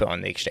going to keep it on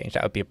the exchange.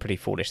 That would be a pretty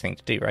foolish thing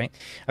to do, right?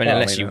 I mean,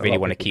 unless you really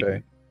want to keep...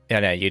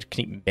 you'd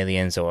keep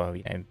millions or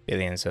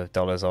billions of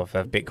dollars of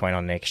Bitcoin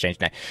on the exchange.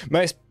 No,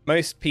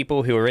 most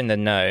people who are in the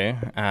know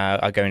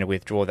are going to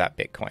withdraw that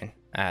Bitcoin.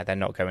 They're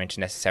not going to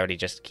necessarily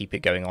just keep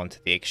it going onto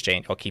the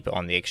exchange or keep it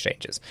on the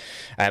exchanges.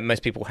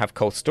 Most people have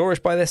cold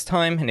storage by this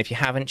time, and if you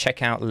haven't,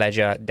 check out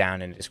Ledger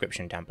down in the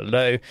description down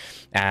below,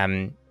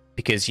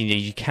 because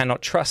you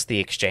cannot trust the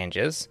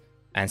exchanges.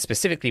 And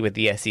specifically with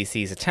the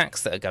SEC's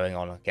attacks that are going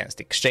on against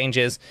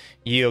exchanges,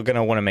 you're going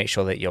to want to make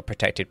sure that you're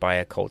protected by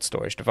a cold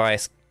storage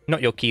device.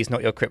 Not your keys,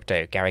 not your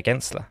crypto. Gary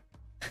Gensler.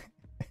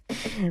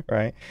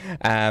 Right?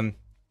 I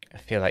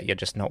feel like you're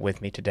just not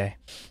with me today.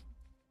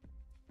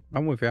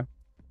 I'm with you.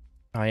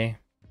 Are you?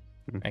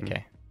 Mm-hmm.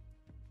 Okay.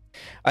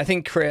 I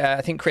think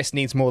Chris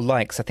needs more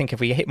likes. I think if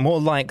we hit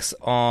more likes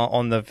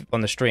on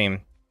the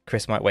stream,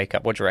 Chris might wake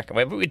up. What do you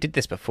reckon? We did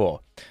this before,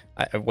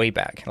 way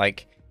back.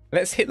 Like,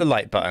 let's hit the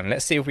like button.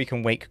 Let's see if we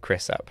can wake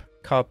Chris up.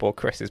 Cardboard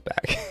Chris is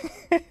back.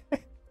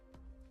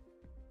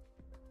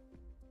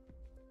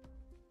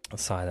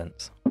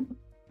 Silence.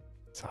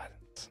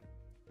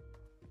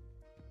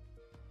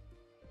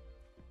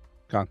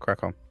 Go on,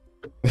 crack on.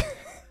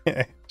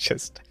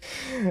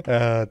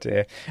 Oh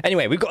dear.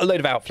 Anyway, we've got a load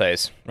of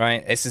outflows,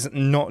 right? This is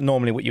not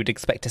normally what you'd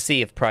expect to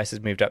see if prices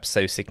moved up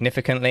so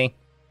significantly.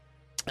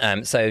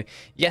 So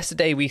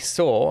yesterday we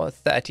saw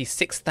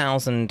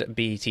 36,000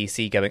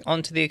 BTC going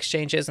onto the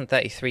exchanges and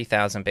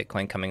 33,000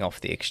 Bitcoin coming off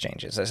the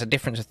exchanges. That's a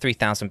difference of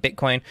 3,000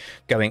 Bitcoin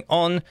going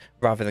on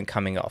rather than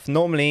coming off.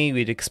 Normally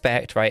we'd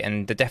expect, right,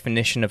 and the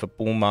definition of a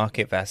bull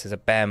market versus a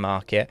bear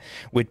market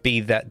would be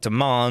that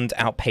demand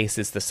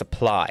outpaces the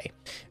supply,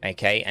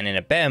 okay? And in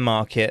a bear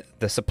market,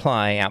 the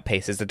supply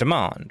outpaces the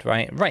demand,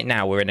 right? Right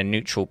now we're in a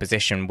neutral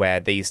position where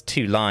these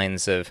two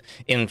lines of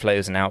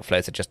inflows and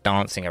outflows are just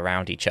dancing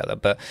around each other,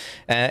 but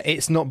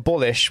it's not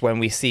bullish when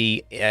we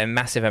see a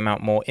massive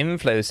amount more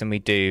inflows than we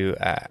do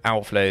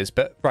outflows.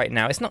 But right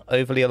now, it's not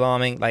overly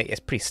alarming. Like, it's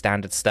pretty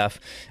standard stuff.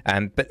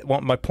 But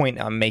what my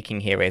point I'm making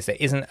here is there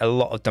isn't a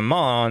lot of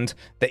demand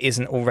that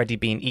isn't already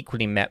being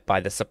equally met by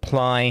the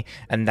supply,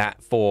 and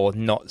that for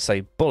not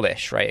so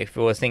bullish, right? If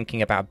we were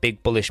thinking about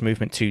big bullish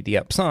movement to the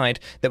upside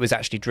that was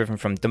actually driven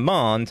from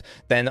demand,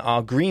 then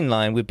our green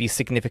line would be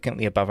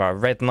significantly above our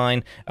red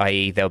line,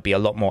 i.e. there'll be a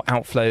lot more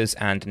outflows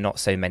and not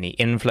so many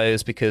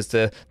inflows because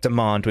the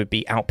demand would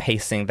be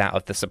outpacing that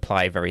of the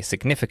supply very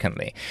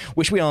significantly,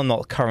 which we are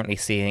not currently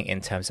seeing in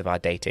terms of our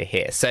data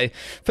here. So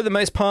for the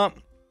most part,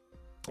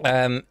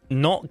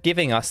 not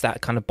giving us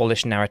that kind of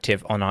bullish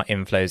narrative on our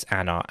inflows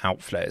and our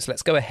outflows.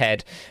 Let's go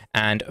ahead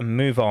and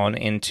move on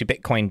into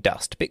Bitcoin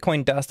Dust.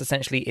 Bitcoin Dust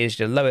essentially is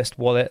your lowest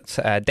wallet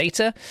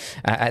data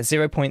at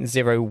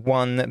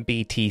 0.01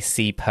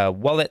 BTC per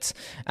wallet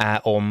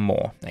or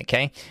more.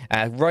 Okay,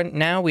 right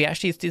now we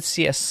actually did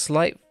see a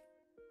slight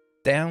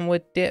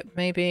downward dip,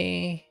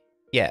 maybe.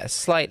 Yeah,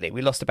 slightly.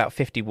 We lost about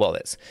 50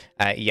 wallets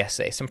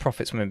yesterday. Some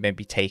profits were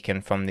maybe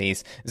taken from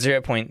these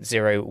 0.01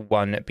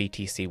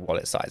 BTC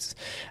wallet sizes.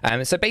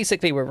 So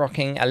basically, we're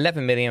rocking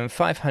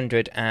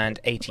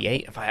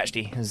 11,588,000. If I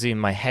actually zoom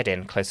my head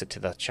in closer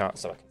to the chart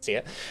so I can see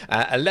it,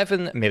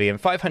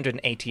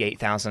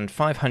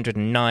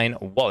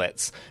 11,588,509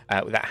 wallets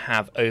that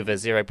have over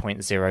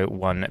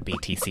 0.01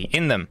 BTC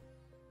in them.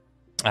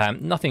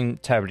 Nothing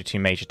terribly too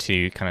major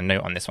to kind of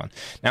note on this one.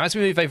 Now, as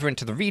we move over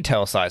into the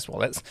retail-sized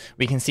wallets,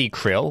 we can see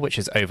Krill, which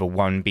is over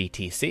 1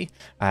 BTC,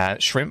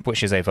 Shrimp,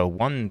 which is over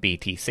 1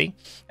 BTC,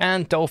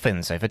 and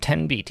Dolphins over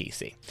 10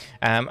 BTC.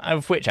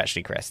 Of which,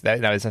 actually, Chris,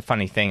 that was a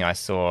funny thing I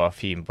saw a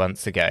few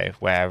months ago,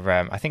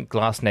 where I think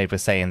Glassnode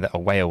was saying that a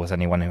whale was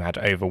only one who had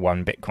over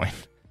 1 Bitcoin.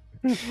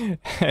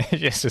 It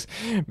just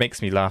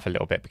makes me laugh a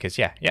little bit because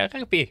that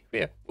could be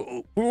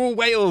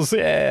whales,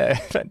 yeah,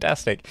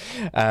 fantastic.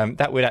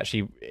 That would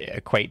actually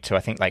equate to, I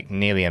think, like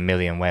nearly 1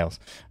 million whales.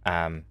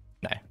 No,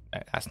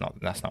 that's not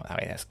how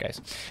this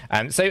goes.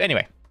 So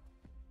anyway,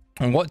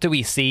 what do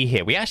we see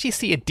here? We actually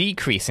see a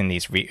decrease in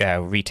these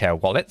retail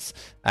wallets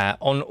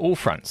on all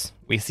fronts.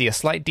 We see a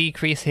slight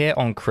decrease here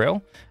on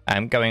Krill,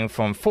 going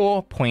from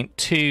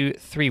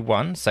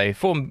 4.231, so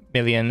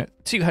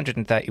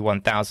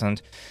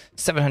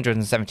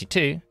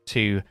 4,231,772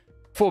 to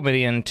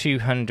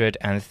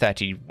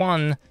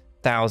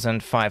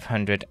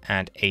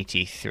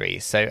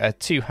 4,231,583. So a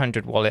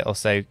 200 wallet or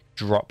so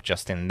drop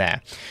just in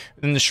there.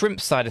 In the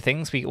Shrimp side of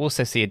things, we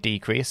also see a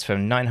decrease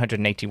from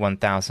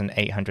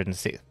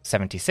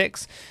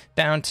 981,876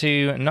 down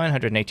to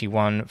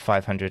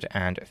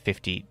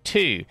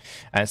 981,552.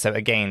 So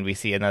again, we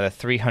see another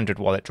 300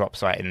 wallet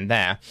drops right in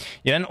there.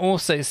 You then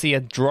also see a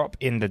drop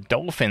in the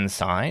Dolphin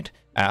side,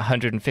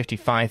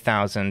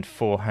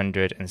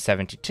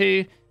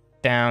 155,472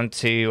 down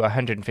to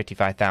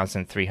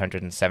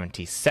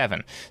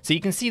 155,377. So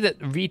you can see that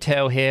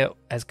retail here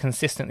has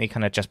consistently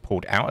kind of just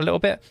pulled out a little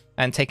bit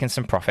and taken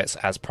some profits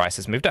as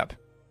prices moved up.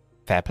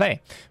 Fair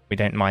play. We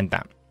don't mind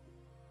that.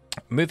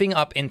 Moving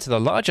up into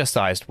the larger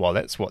sized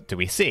wallets, what do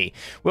we see?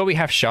 Well, we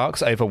have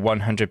Sharks over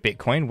 100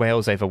 Bitcoin,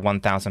 Whales over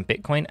 1,000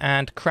 Bitcoin,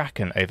 and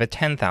Kraken over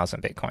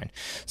 10,000 Bitcoin.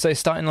 So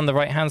starting on the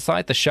right hand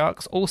side, the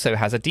Sharks also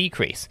has a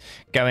decrease,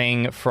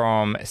 going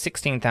from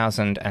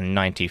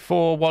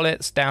 16,094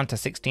 wallets down to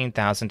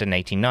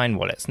 16,089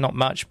 wallets. Not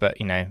much, but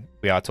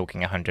we are talking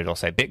 100 or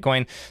so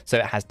Bitcoin, so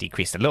it has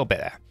decreased a little bit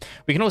there.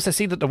 We can also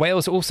see that the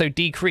Whales also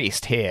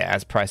decreased here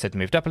as price had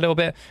moved up a little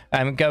bit,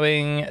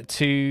 going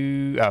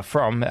to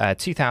from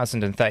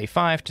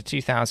 2,035 to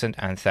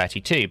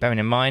 2,032. Bearing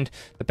in mind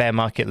the bear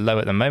market low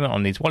at the moment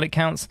on these wallet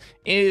counts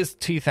is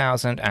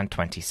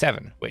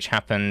 2,027, which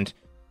happened,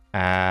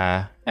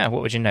 what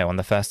would you know, on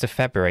the 1st of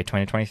February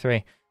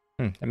 2023.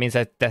 That means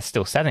they're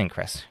still selling,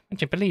 Chris.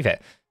 Would you believe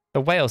it?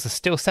 The Whales are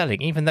still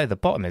selling even though the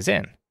bottom is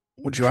in.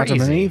 Would you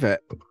believe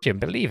it? Would you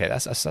believe it?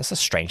 That's a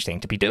strange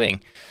thing to be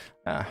doing.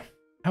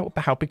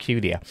 How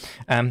peculiar.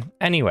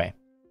 Anyway,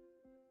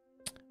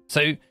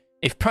 so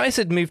if price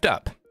had moved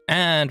up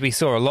and we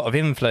saw a lot of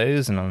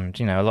inflows and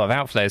a lot of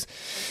outflows,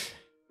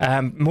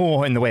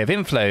 more in the way of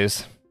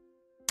inflows,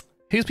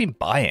 who's been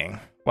buying?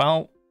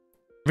 Well,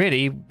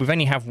 really, we've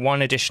only have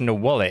one additional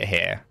wallet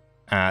here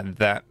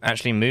that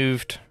actually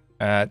moved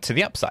to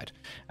the upside,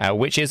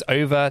 which is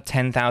over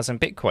 10,000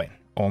 Bitcoin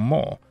or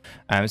more.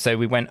 So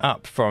we went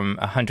up from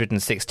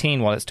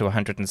 116 wallets to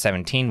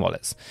 117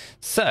 wallets.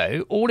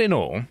 So all in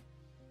all,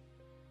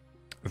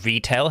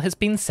 retail has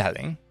been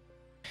selling.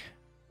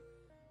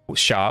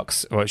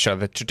 Sharks, which are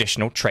the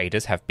traditional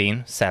traders, have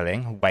been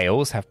selling.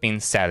 Whales have been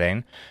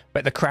selling.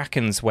 But the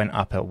Krakens went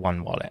up at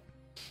one wallet.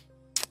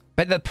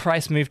 But the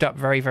price moved up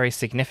very, very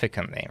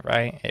significantly,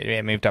 right?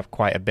 It moved up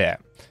quite a bit.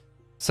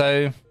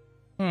 So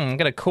I'm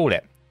going to call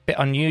it a bit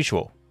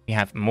unusual. We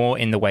have more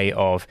in the way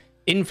of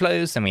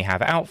inflows than we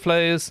have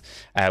outflows,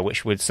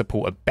 which would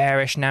support a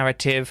bearish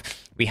narrative.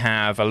 We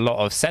have a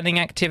lot of selling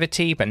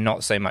activity, but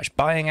not so much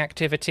buying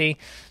activity.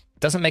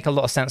 Doesn't make a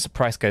lot of sense the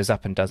price goes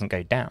up and doesn't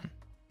go down.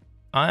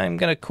 I'm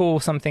going to call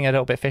something a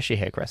little bit fishy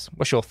here, Chris.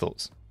 What's your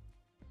thoughts?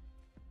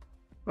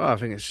 Well, I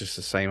think it's just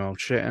the same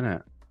old shit, isn't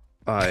it?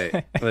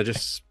 They're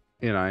just,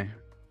 it's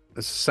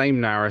the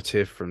same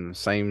narrative from the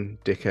same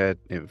dickhead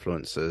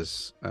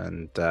influencers,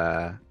 and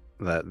that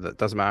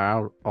doesn't matter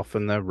how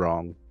often they're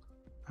wrong.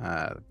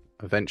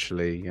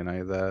 Eventually,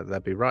 they'll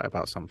be right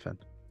about something.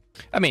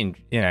 I mean,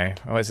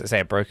 what does it say?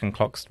 A broken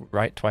clock's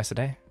right twice a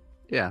day?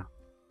 Yeah.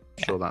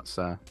 I'm sure that's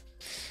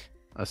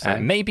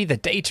maybe the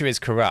data is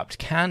corrupt.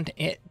 Can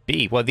it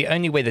be? Well, the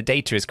only way the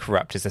data is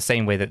corrupt is the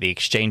same way that the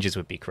exchanges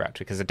would be corrupt,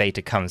 because the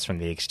data comes from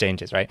the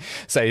exchanges, right?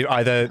 So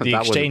either the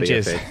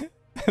exchanges...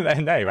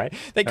 No, right?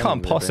 They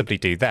can't possibly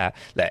do that.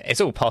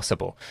 It's all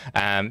possible.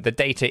 The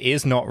data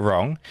is not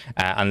wrong,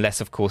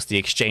 unless, of course, the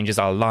exchanges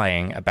are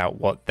lying about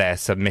what they're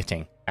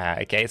submitting.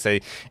 Okay, so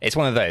it's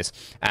one of those.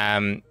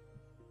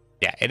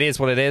 Yeah, it is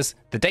what it is.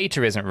 The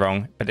data isn't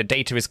wrong, but the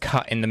data is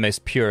cut in the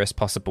most purest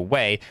possible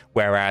way,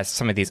 whereas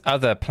some of these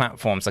other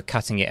platforms are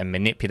cutting it and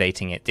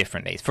manipulating it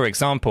differently. For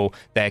example,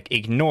 they're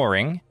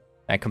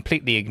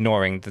completely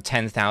ignoring the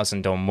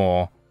 10,000 or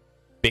more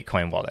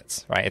Bitcoin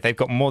wallets, right? If they've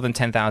got more than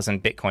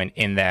 10,000 Bitcoin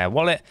in their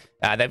wallet,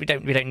 we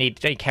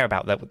don't care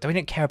about that. We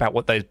don't care about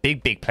what those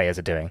big players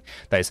are doing.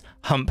 Those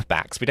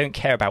humpbacks, we don't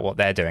care about what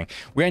they're doing.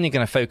 We're only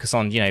going to focus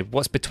on,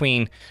 what's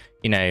between,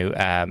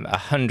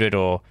 100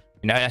 or,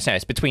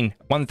 it's between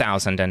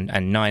 1,000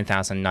 and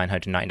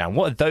 9,999.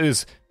 What are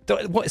those?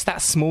 What is that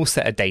small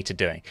set of data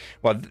doing?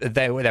 Well,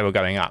 they were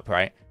going up,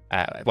 right?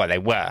 Well, they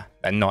were,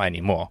 and not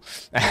anymore.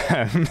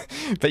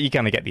 But you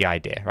kind of get the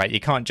idea, right? You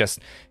can't just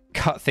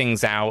cut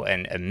things out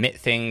and omit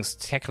things.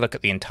 Take a look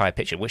at the entire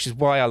picture, which is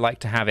why I like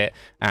to have it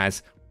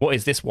as, what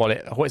is this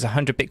wallet? What is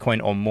 100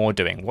 Bitcoin or more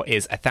doing? What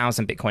is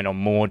 1,000 Bitcoin or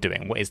more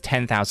doing? What is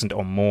 10,000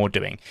 or more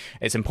doing?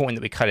 It's important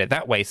that we cut it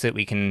that way so that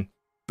we can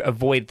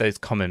avoid those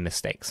common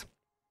mistakes.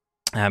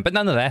 But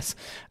nonetheless,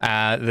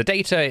 the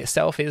data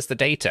itself is the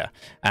data.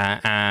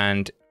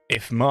 And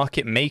if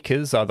market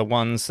makers are the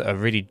ones that are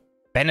really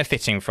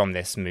benefiting from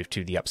this move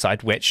to the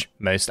upside, which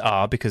most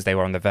are because they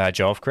were on the verge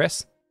of,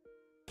 Chris?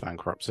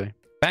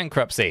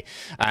 Bankruptcy.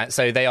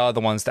 So they are the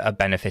ones that are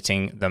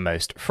benefiting the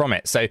most from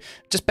it. So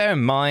just bear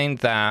in mind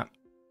that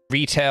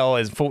retail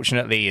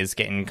unfortunately is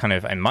getting kind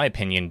of, in my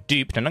opinion,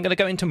 duped. And I'm going to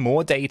go into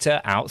more data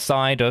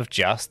outside of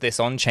just this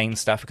on-chain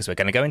stuff, because we're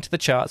going to go into the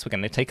charts. We're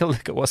going to take a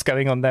look at what's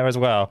going on there as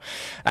well.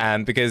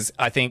 Because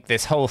I think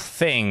this whole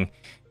thing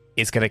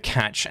is going to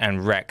catch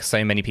and wreck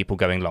so many people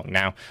going long.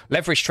 Now,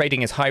 leverage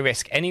trading is high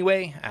risk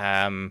anyway.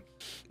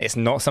 It's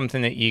not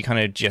something that you kind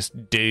of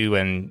just do,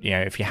 and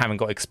if you haven't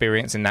got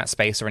experience in that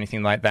space or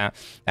anything like that,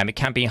 it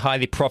can be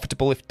highly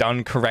profitable if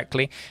done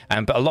correctly.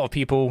 But a lot of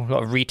people, a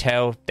lot of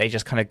retail, they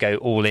just kind of go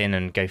all in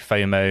and go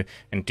FOMO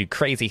and do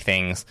crazy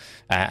things,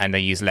 and they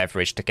use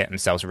leverage to get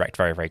themselves wrecked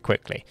very, very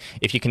quickly.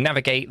 If you can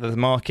navigate the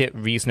market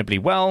reasonably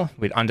well,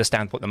 we'd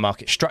understand what the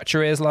market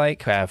structure is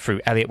like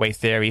through Elliott Wave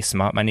theory,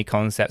 smart money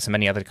concepts, and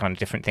many other kind of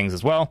different things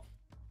as well.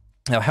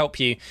 It'll help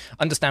you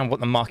understand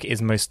what the market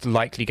is most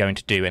likely going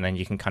to do, and then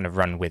you can kind of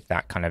run with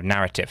that kind of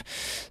narrative.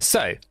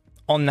 So,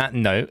 on that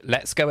note,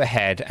 let's go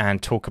ahead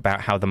and talk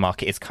about how the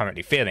market is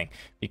currently feeling,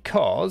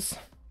 because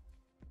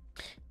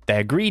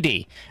they're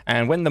greedy.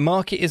 And when the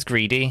market is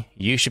greedy,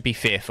 you should be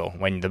fearful.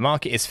 When the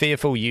market is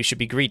fearful, you should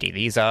be greedy.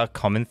 These are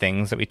common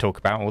things that we talk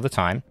about all the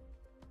time.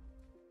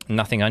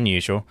 Nothing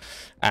unusual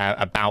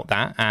about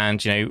that.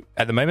 And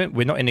at the moment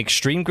we're not in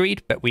extreme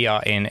greed, but we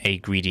are in a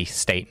greedy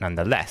state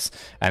nonetheless,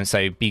 and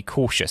so be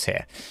cautious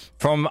here.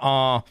 From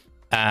our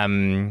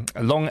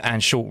long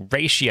and short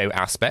ratio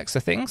aspects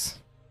of things,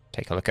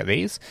 take a look at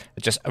these.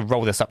 Just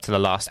roll this up to the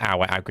last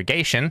hour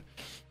aggregation.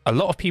 A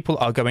lot of people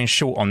are going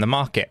short on the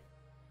market.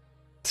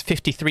 It's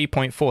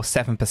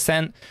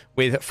 53.47%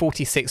 with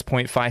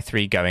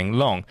 46.53 going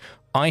long.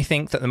 I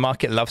think that the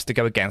market loves to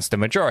go against the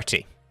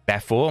majority.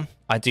 Therefore,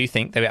 I do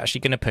think they're actually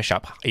going to push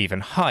up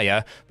even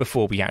higher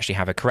before we actually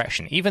have a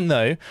correction. Even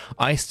though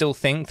I still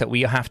think that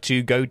we have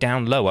to go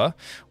down lower,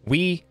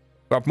 we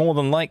are more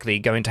than likely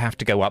going to have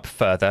to go up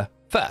further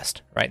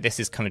first, right? This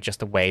is kind of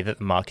just the way that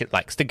the market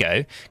likes to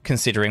go,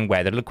 considering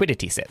where the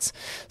liquidity sits.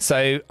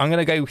 So I'm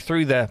going to go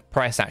through the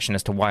price action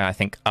as to why I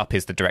think up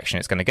is the direction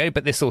it's going to go,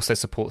 but this also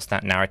supports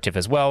that narrative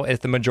as well.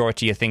 If the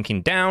majority are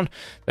thinking down,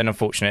 then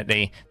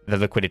unfortunately the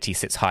liquidity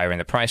sits higher in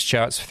the price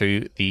charts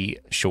through the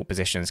short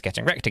positions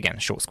getting wrecked again,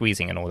 short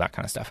squeezing and all that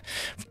kind of stuff.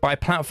 By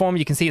platform,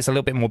 you can see it's a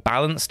little bit more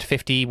balanced,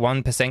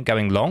 51%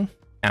 going long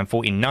and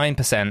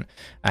 49%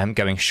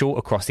 going short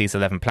across these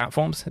 11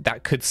 platforms.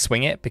 That could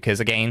swing it because,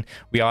 again,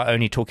 we are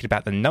only talking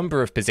about the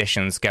number of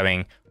positions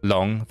going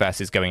long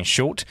versus going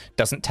short.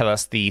 Doesn't tell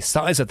us the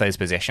size of those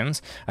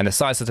positions, and the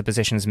size of the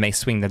positions may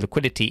swing the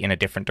liquidity in a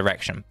different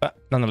direction. But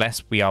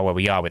nonetheless, we are where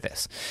we are with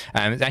this.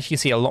 As you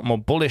see, a lot more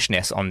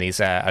bullishness on these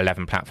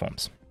 11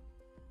 platforms.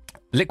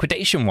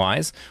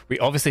 Liquidation-wise, we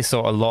obviously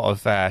saw a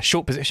lot of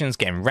short positions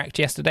getting wrecked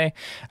yesterday.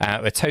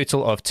 A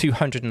total of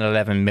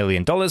 $211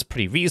 million,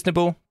 pretty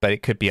reasonable, but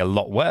it could be a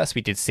lot worse.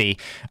 We did see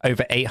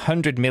over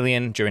 $800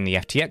 million during the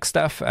FTX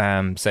stuff,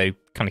 so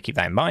kind of keep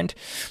that in mind.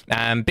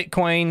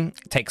 Bitcoin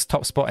takes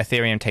top spot,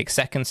 Ethereum takes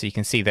second, so you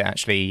can see that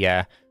actually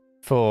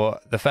for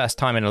the first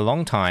time in a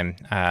long time,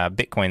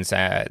 Bitcoin's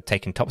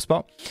taking top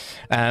spot.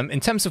 In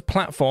terms of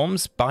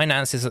platforms,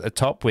 Binance is at the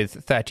top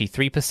with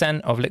 33%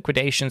 of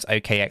liquidations,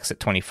 OKX at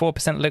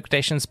 24%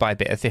 liquidations,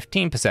 Bybit at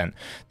 15%.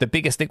 The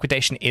biggest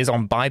liquidation is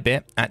on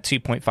Bybit at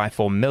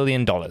 $2.54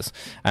 million.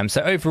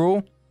 So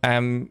overall,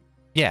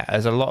 yeah,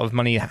 there's a lot of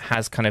money that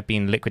has kind of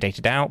been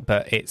liquidated out,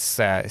 but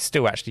it's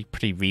still actually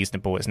pretty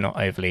reasonable. It's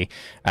not overly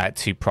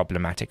too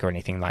problematic or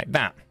anything like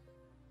that.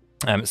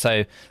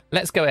 So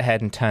let's go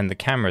ahead and turn the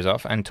cameras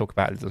off and talk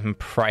about some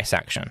price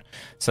action.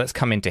 So let's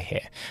come into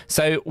here.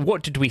 So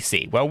what did we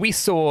see? Well, we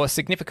saw a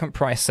significant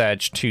price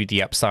surge to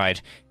the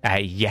upside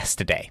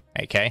yesterday.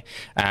 Okay.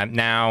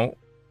 Now,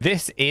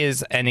 this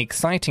is an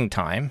exciting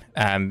time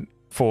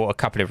for a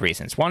couple of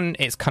reasons. One,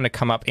 it's kind of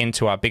come up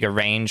into our bigger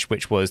range,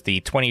 which was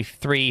the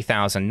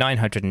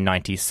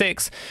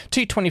 23,996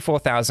 to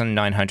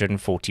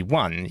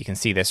 24,941. You can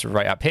see this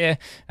right up here.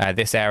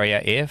 This area,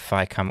 if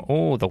I come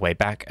all the way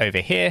back over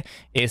here,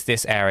 is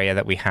this area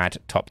that we had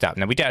topped up.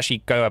 Now, we did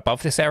actually go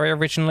above this area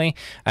originally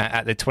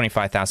at the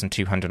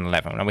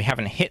 25,211. Now, we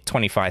haven't hit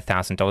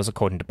 $25,000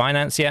 according to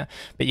Binance yet,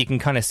 but you can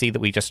kind of see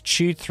that we just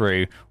chewed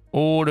through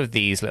all of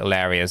these little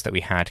areas that we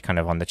had kind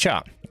of on the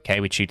chart.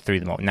 Okay, we chewed through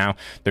them all. Now,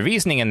 the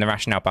reasoning and the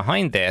rationale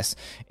behind this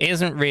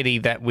isn't really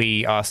that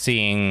we are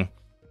seeing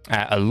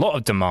a lot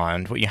of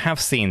demand. What you have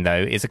seen,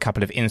 though, is a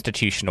couple of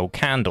institutional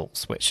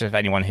candles, which if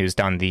anyone who's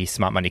done the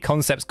Smart Money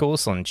Concepts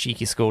course on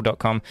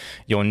cheekyschool.com,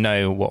 you'll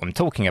know what I'm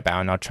talking about,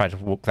 and I'll try to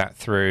walk that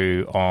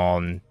through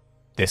on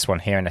this one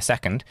here in a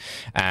second.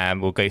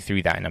 We'll go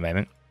through that in a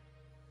moment.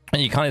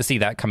 And you kind of see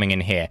that coming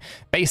in here.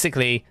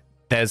 Basically,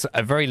 there's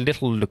a very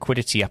little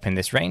liquidity up in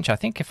this range. I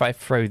think if I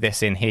throw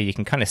this in here, you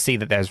can kind of see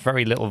that there's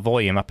very little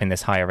volume up in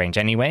this higher range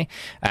anyway.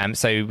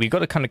 So we've got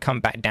to kind of come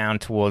back down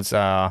towards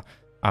our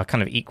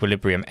kind of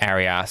equilibrium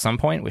area at some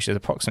point, which is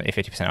approximately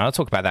 50%. I'll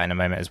talk about that in a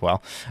moment as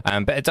well.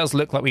 But it does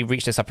look like we've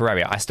reached this upper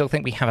area. I still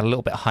think we have a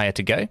little bit higher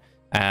to go.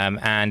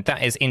 And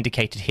that is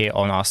indicated here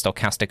on our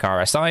stochastic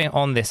RSI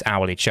on this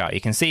hourly chart. You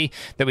can see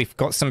that we've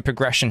got some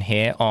progression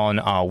here on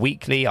our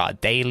weekly, our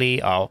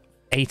daily, our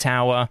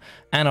 8-hour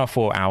and our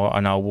 4-hour,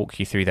 and I'll walk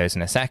you through those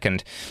in a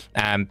second.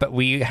 But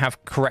we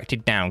have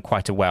corrected down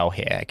quite a well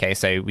here. Okay,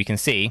 so we can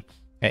see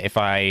if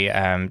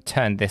I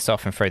turn this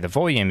off and throw the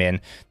volume in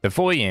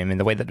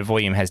the way that the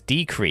volume has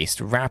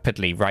decreased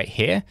rapidly right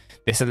here,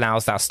 this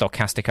allows that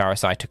stochastic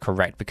RSI to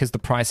correct because the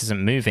price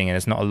isn't moving and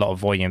there's not a lot of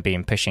volume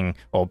being pushing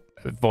or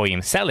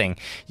volume selling.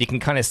 You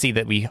can kind of see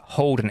that we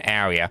hold an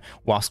area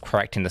whilst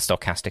correcting the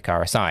stochastic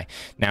RSI.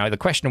 Now, the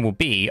question will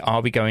be,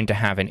 are we going to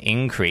have an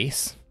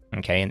increase?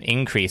 Okay, an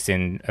increase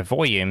in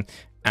volume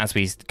as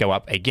we go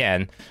up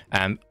again,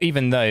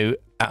 even though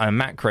at a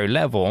macro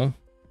level,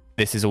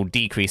 this is all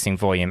decreasing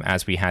volume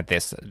as we had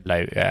this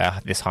low,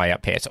 this high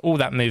up here. So all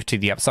that move to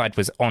the upside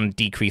was on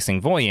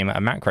decreasing volume at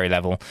a macro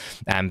level,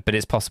 but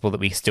it's possible that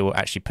we still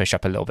actually push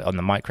up a little bit on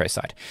the micro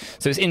side.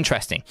 So it's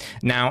interesting.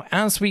 Now,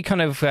 as we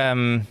kind of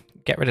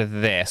get rid of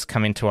this,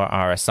 come into our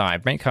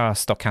RSI, make our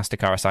stochastic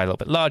RSI a little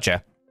bit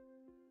larger,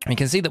 you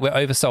can see that we're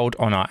oversold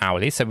on our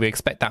hourly, so we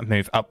expect that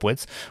move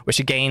upwards, which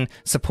again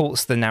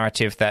supports the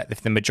narrative that if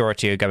the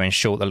majority are going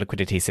short, the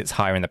liquidity sits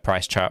higher in the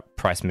price chart,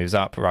 price moves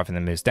up rather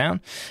than moves down.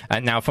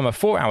 Now, from a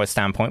 4-hour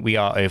standpoint, we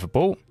are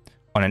overbought.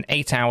 On an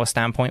 8-hour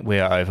standpoint,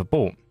 we are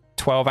overbought.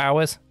 12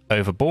 hours,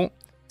 overbought.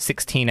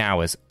 16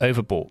 hours,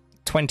 overbought.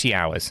 20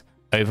 hours,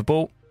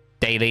 overbought.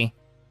 Daily,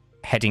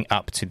 heading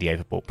up to the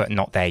overbought, but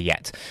not there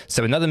yet.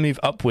 So another move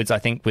upwards, I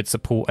think, would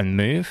support and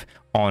move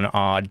on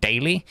our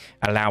daily,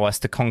 allow us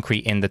to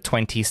concrete in the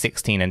 20,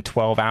 16, and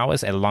 12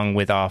 hours along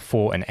with our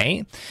 4 and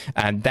 8,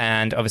 and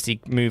then obviously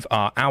move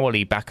our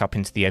hourly back up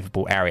into the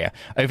overbought area.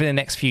 Over the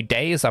next few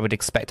days, I would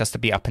expect us to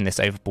be up in this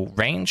overbought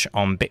range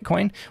on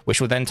Bitcoin,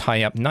 which will then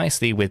tie up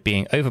nicely with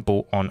being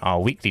overbought on our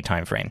weekly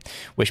time frame,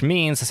 which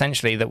means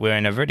essentially that we're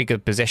in a really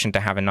good position to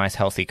have a nice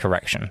healthy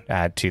correction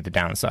to the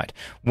downside.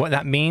 What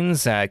that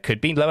means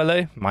could be lower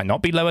low, might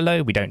not be lower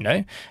low, we don't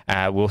know.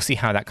 We'll see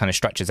how that kind of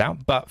stretches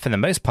out, but for the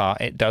most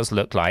part, it does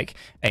look like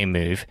a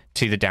move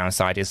to the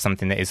downside is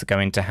something that is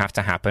going to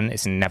happen.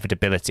 It's an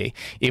inevitability,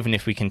 even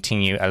if we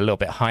continue a little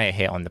bit higher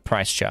here on the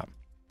price chart.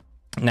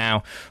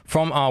 Now,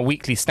 from our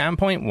weekly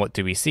standpoint, what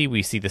do we see?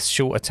 We see the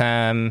shorter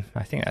term.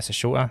 I think that's a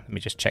shorter. Let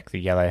me just check the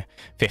yellow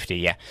 50.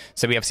 Yeah.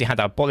 So we obviously had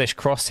our bullish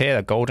cross here,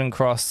 the golden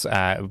cross.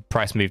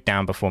 Price moved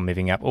down before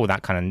moving up. All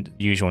that kind of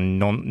usual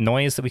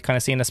noise that we kind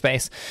of see in the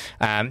space.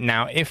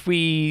 Now, if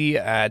we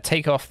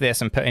take off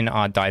this and put in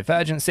our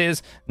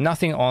divergences,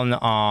 nothing on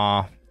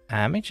our...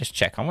 let me just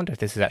check. I wonder if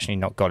this has actually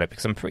not got it,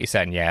 because I'm pretty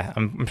certain, yeah.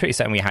 I'm pretty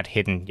certain we had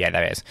hidden... Yeah,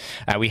 there it is.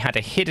 We had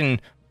a hidden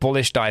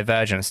bullish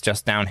divergence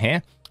just down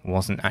here.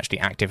 Wasn't actually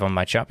active on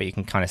my chart, but you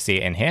can kind of see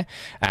it in here.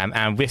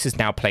 And this is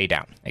now played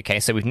out.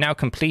 Okay, so we've now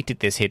completed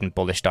this hidden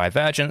bullish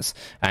divergence,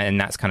 and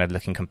that's kind of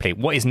looking complete.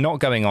 What is not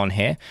going on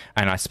here,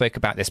 and I spoke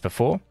about this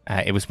before,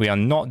 it was we are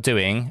not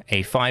doing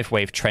a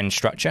 5-wave trend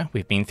structure.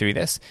 We've been through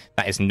this.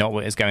 That is not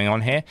what is going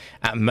on here.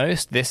 At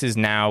most, this is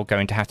now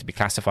going to have to be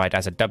classified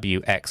as a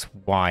W, X,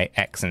 Y,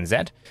 X, and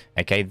Z.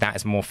 Okay, that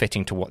is more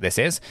fitting to what this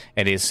is.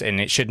 It is,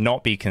 and it should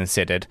not be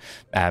considered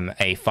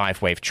a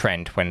 5-wave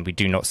trend when we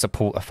do not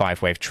support a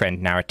 5-wave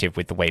trend narrative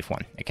with the wave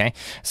one. Okay,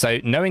 so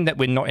knowing that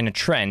we're not in a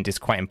trend is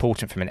quite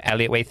important from an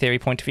Elliott wave theory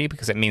point of view,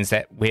 because it means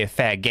that we're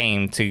fair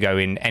game to go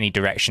in any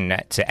direction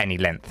to any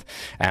length.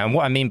 And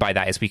what I mean by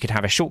that is we could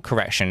have a short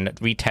correction that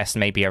retest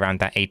maybe around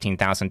that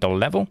 $18,000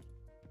 level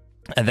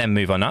and then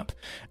move on up,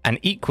 and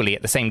equally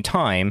at the same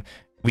time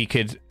we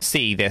could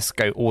see this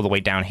go all the way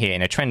down here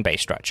in a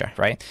trend-based structure,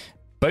 right?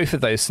 both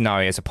of those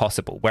scenarios are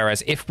possible.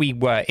 Whereas if we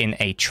were in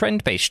a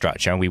trend-based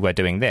structure and we were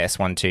doing this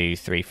 1, 2,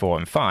 3, 4,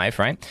 and 5,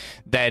 right?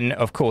 Then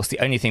of course the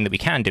only thing that we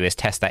can do is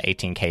test that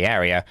 18k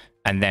area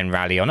and then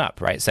rally on up,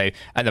 right? So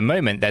at the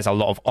moment, there's a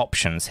lot of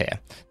options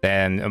here.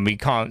 And we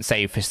can't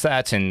say for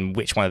certain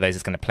which one of those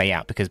is going to play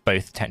out because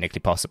both are technically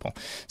possible.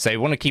 So we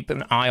want to keep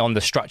an eye on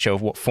the structure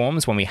of what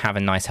forms when we have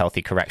a nice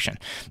healthy correction.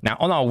 Now,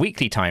 on our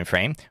weekly time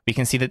frame, we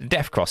can see that the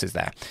def cross is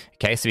there.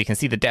 Okay, so we can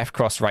see the def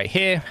cross right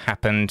here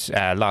happened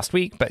last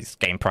week, but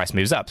game price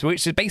moves up,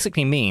 which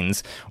basically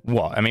means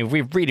what? I mean, if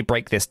we really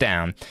break this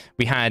down,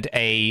 we had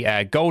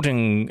a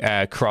golden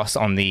cross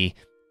on the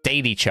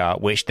daily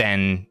chart, which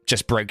then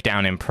just broke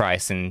down in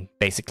price and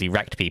basically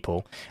wrecked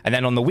people. And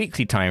then on the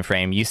weekly time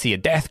frame, you see a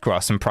death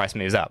cross and price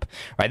moves up.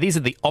 Right? These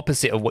are the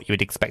opposite of what you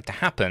would expect to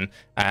happen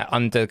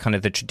under kind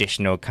of the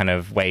traditional kind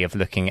of way of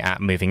looking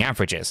at moving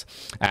averages.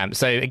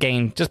 So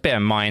again, just bear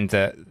in mind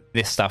that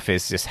this stuff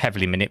is just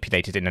heavily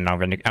manipulated in an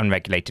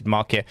unregulated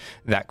market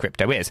that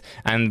crypto is.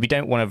 And we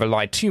don't want to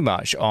rely too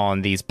much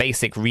on these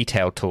basic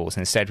retail tools.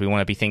 Instead, we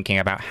want to be thinking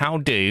about how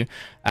do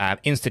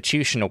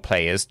institutional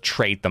players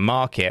trade the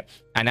market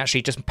and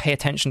actually just pay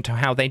attention to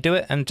how they do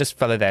it and just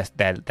follow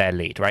their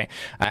lead, right?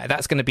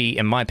 That's going to be,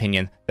 in my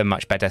opinion, the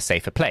much better,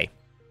 safer play.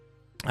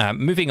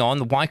 Moving on,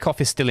 the Wyckoff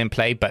is still in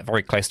play, but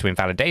very close to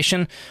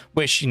invalidation,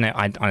 which,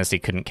 I honestly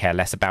couldn't care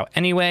less about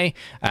anyway.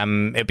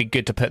 It'd be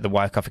good to put the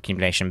Wyckoff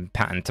accumulation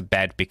pattern to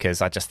bed because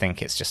I just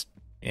think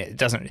it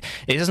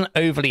doesn't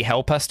overly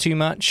help us too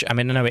much. I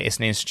mean, I know it is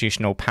an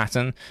institutional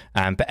pattern,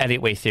 but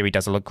Elliott Wave Theory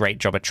does a great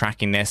job at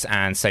tracking this,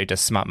 and so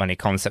does Smart Money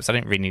Concepts. I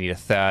don't really need a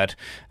third.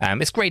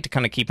 It's great to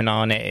kind of keep an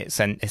eye on it.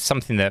 It's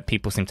something that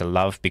people seem to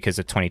love because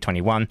of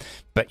 2021,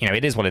 but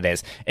it is what it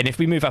is. And if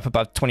we move up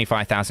above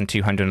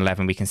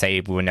 25,211, we can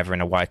say we were never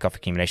in a Wyckoff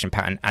accumulation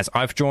pattern as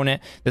I've drawn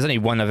it. There's only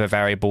one other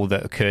variable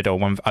that could, or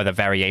one other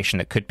variation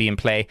that could be in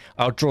play.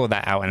 I'll draw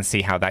that out and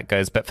see how that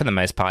goes, but for the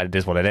most part, it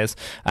is what it is.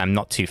 I'm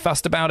not too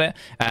fussed about it.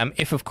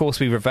 If, of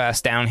course, we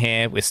reverse down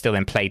here, we're still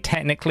in play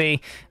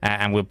technically,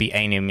 and we'll be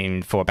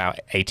aiming for about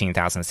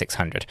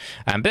 18,600.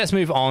 But let's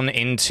move on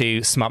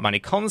into Smart Money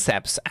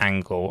Concepts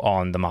angle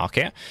on the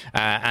market.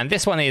 And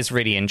this one is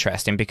really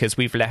interesting because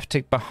we've left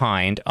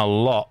behind a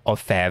lot of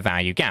fair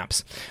value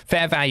gaps.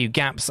 Fair value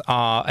gaps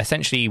are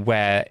essentially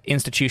where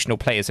institutional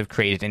players have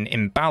created an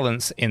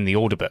imbalance in the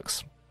order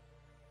books.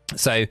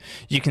 So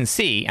you can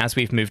see as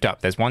we've moved up,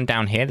 there's one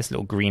down here, this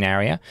little green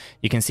area.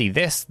 You can see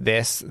this,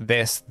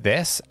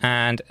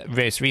 and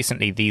most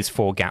recently these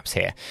 4 gaps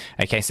here.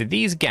 Okay, so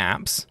these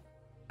gaps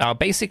are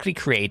basically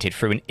created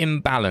through an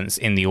imbalance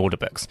in the order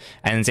books.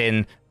 And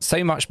in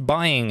so much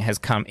buying has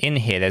come in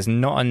here, there's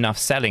not enough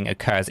selling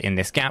occurs in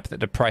this gap that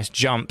the price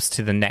jumps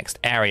to the next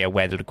area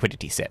where the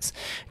liquidity sits.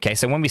 Okay,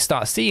 so when we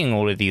start seeing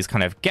all of these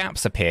kind of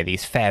gaps appear,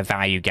 these fair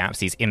value gaps,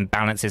 these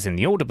imbalances in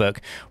the order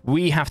book,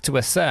 we have to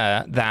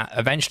assert that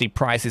eventually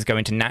price is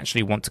going to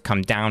naturally want to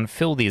come down,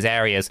 fill these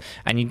areas,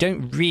 and you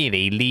don't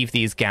really leave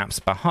these gaps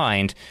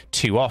behind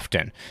too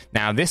often.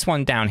 Now, this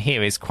one down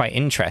here is quite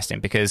interesting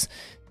because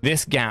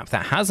this gap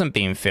that hasn't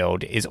been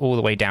filled is all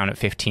the way down at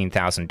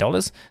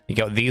 $15,000. You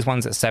got these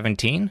ones at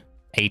 17,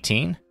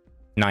 18,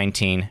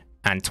 19,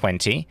 and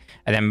 20.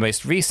 And then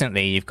most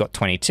recently, you've got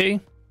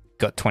 22,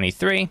 got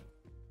 23,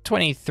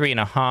 23 and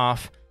a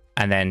half,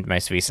 and then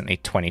most recently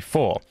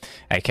 24.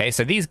 Okay,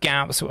 so these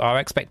gaps, our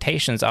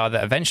expectations are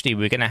that eventually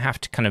we're going to have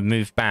to kind of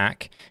move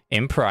back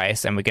in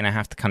price and we're going to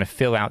have to kind of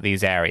fill out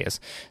these areas.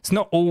 It's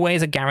not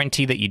always a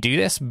guarantee that you do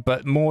this,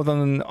 but more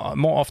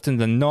often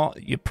than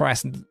not, your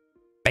price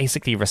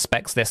basically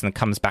respects this and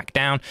comes back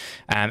down,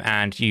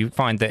 and you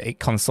find that it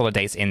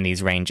consolidates in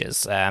these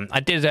ranges. I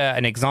did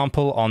an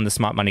example on the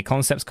Smart Money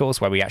Concepts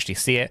course where we actually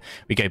see it.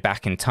 We go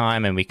back in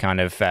time and we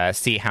kind of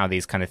see how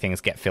these kind of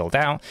things get filled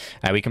out.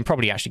 We can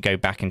probably actually go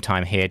back in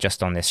time here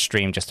just on this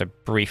stream, just a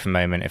brief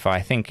moment. If I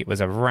think it was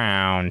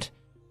around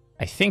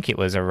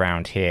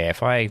here.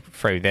 If I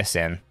throw this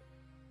in,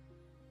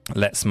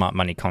 let Smart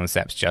Money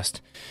Concepts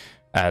just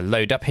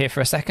load up here for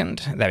a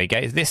second. There we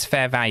go. This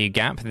fair value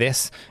gap,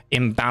 this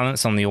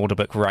imbalance on the order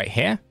book right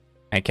here,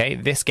 okay,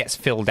 this gets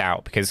filled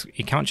out because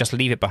you can't just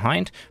leave it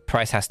behind.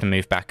 Price has to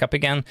move back up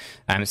again.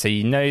 So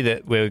you know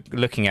that we're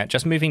looking at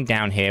just moving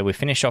down here. We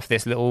finish off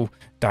this little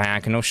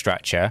diagonal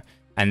structure,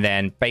 and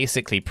then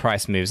basically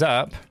price moves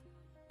up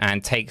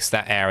and takes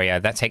that area,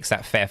 that takes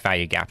that fair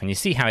value gap. And you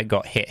see how it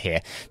got hit here.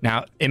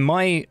 Now, in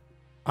my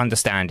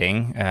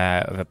understanding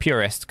of a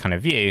purist kind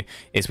of view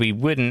is we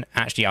wouldn't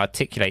actually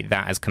articulate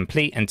that as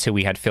complete until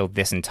we had filled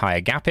this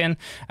entire gap in.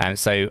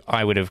 So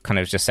I would have kind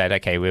of just said,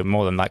 okay, we're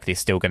more than likely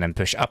still going to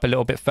push up a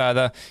little bit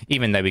further.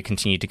 Even though we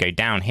continue to go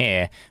down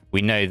here,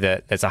 we know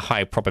that there's a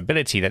high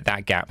probability that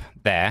that gap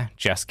there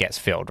just gets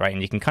filled, right?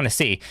 And you can kind of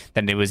see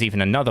that there was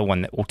even another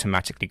one that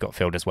automatically got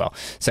filled as well.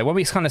 So when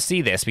we kind of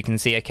see this, we can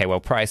see, okay, well,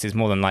 price is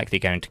more than likely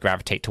going to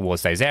gravitate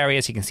towards those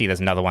areas. You can see there's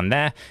another one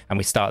there, and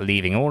we start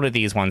leaving all of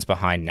these ones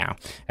behind now.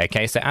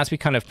 Okay, so as we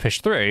kind of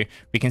push through,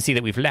 we can see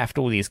that we've left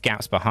all these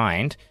gaps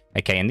behind.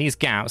 Okay, and these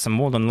gaps are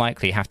more than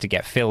likely have to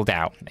get filled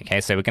out.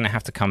 Okay, so we're going to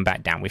have to come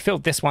back down. We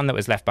filled this one that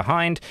was left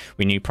behind.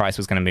 We knew price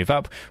was going to move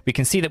up. We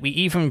can see that we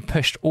even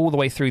pushed all the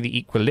way through the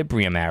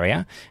equilibrium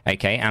area.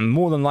 Okay, and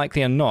more than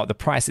likely or not, the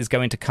price is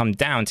going to come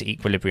down to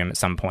equilibrium at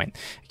some point.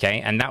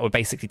 Okay, and that would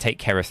basically take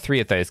care of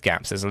 3 of those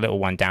gaps. There's a little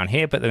one down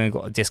here, but then we've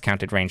got a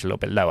discounted range a little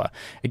bit lower.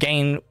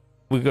 Again,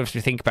 we've got to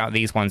think about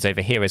these ones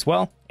over here as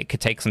well. It could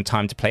take some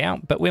time to play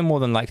out, but we're more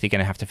than likely going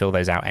to have to fill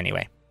those out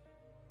anyway.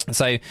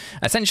 So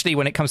essentially,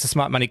 when it comes to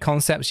smart money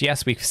concepts,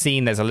 yes, we've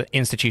seen there's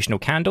institutional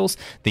candles,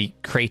 the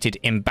created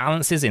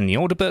imbalances in the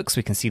order books.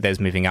 We can see those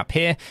moving up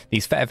here.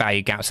 These fair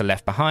value gaps are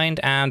left behind,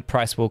 and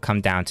price will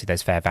come down to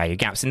those fair value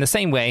gaps in the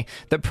same way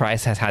that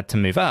price has had to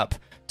move up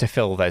to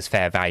fill those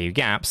fair value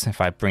gaps.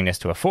 If I bring this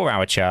to a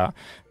 4-hour chart,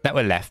 that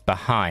were left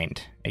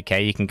behind.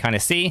 Okay, you can kind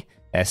of see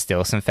there's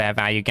still some fair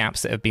value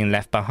gaps that have been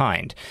left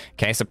behind.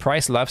 Okay, so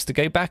price loves to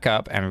go back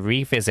up and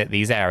revisit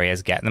these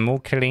areas, get them all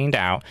cleaned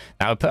out.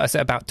 That would put us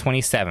at about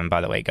 27, by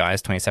the way,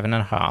 guys,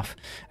 27.5.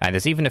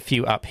 There's even a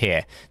few up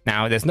here.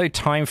 Now, there's no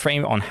time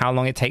frame on how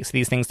long it takes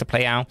these things to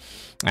play out.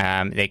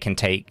 They can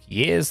take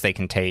years, they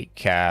can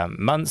take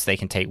months, they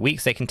can take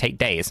weeks, they can take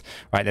days,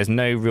 right? There's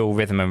no real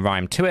rhythm and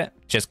rhyme to it.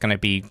 Just going to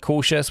be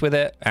cautious with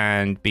it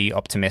and be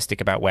optimistic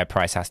about where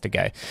price has to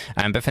go.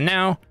 But for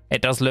now,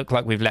 it does look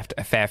like we've left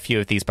a fair few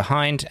of these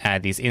behind,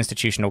 these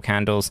institutional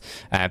candles,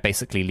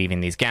 basically leaving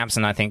these gaps,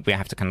 and I think we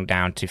have to come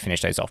down to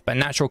finish those off. But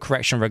natural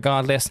correction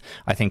regardless,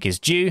 I think is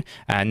due,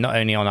 not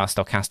only on our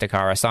stochastic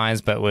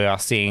RSIs, but we are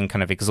seeing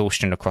kind of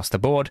exhaustion across the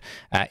board,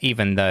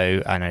 even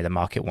though I know the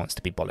market wants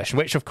to be bullish,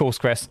 which of course,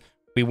 Chris,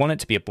 we want it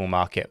to be a bull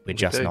market. We're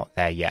just not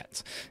there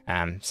yet.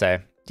 So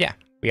yeah,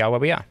 we are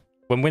where we are.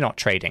 When we're not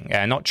trading,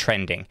 not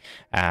trending,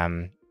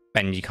 and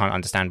you can't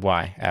understand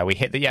why. We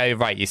hit the, yeah,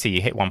 right, you see,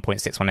 you hit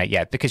 1.618,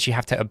 yeah, because you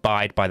have to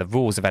abide by the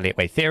rules of Elliott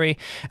Wave theory.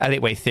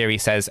 Elliott Wave theory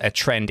says a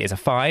trend is a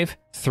 5,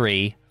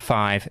 3,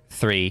 5,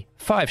 3,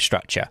 5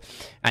 structure.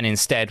 And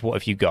instead, what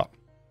have you got?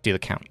 Do the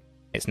count.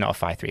 It's not a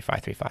 5, 3,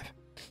 5, 3, 5.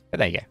 But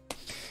there you go.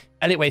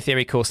 Elliott Wave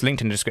theory course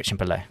linked in the description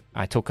below.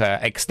 I talk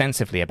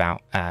extensively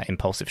about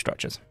impulsive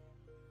structures.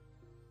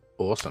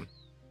 Awesome.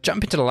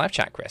 Jump into the live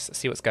chat, Chris. Let's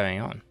see what's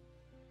going on.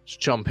 Let's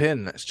jump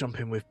in. Let's jump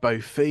in with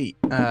both feet.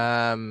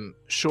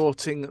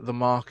 Shorting the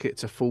market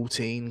to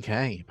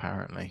 14k,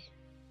 apparently.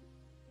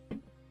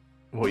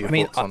 What are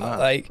your thoughts on that?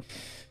 Like,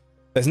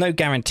 there's no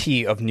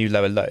guarantee of new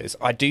lower lows.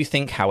 I do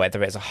think, however,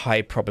 there's a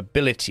high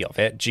probability of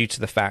it due to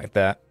the fact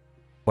that,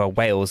 well,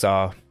 whales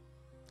are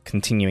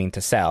continuing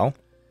to sell,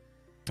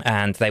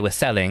 and they were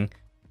selling.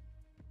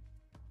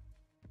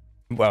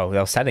 Well,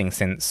 they're selling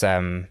since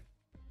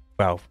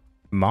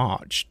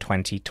March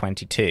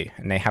 2022,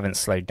 and they haven't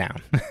slowed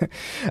down.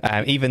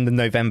 Even the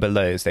November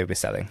lows they were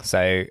selling.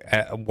 So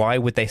why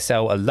would they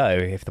sell a low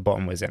if the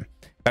bottom was in?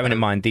 Bearing in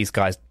mind, these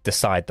guys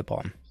decide the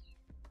bottom.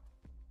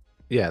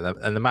 Yeah,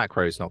 and the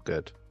macro is not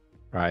good,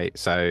 right?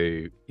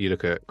 So you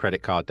look at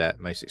credit card debt,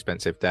 most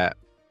expensive debt,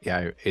 you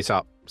know, it's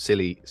up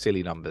silly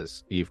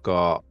numbers. You've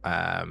got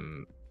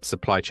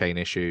supply chain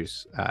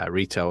issues.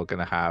 Retail are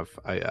going to have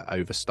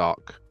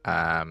overstock.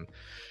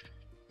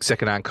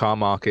 Secondhand car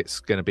market's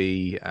going to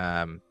be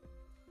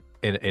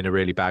in a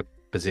really bad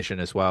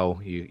position as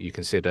well. You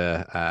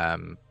consider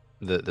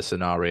the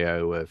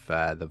scenario of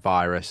the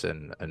virus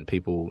and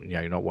people, you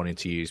know, not wanting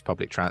to use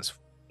public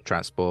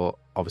transport,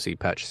 obviously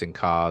purchasing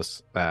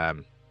cars.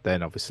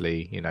 Then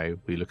obviously, you know,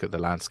 we look at the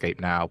landscape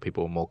now.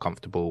 People are more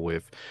comfortable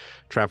with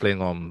traveling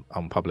on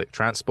public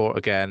transport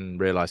again,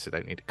 realize they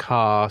don't need a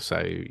car. So,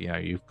 you know,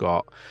 you've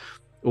got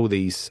all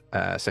these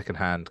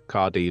secondhand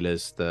car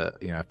dealers that,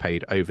 you know, have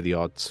paid over the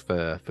odds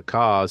for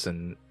cars,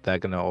 and they're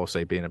going to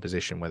also be in a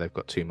position where they've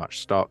got too much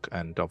stock,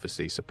 and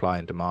obviously supply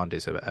and demand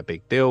is a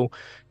big deal.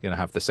 You're going to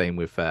have the same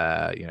with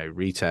you know,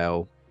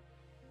 retail.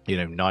 You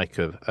know,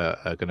 Nike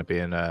are going to be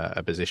in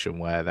a position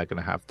where they're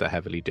going to have to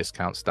heavily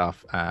discount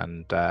stuff,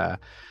 and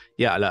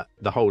yeah, look,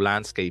 the whole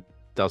landscape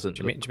doesn't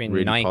look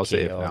really Nike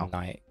positive or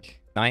now.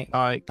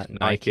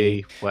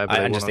 Nike, whatever.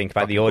 I just think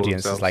about the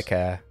audience as like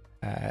a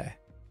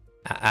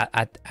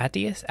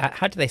Adidas.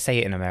 How do they say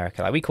it in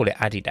America? Like, we call it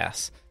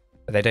Adidas,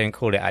 but they don't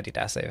call it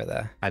Adidas over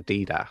there.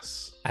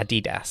 Adidas.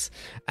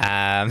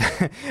 And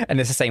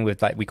it's the same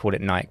with, like, we call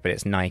it Nike, but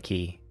it's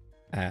Nike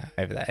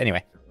over there.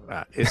 Anyway,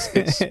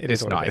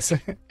 it's nice.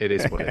 It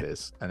is what it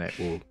is, and it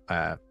will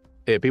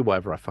it'll be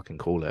whatever I fucking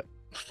call it,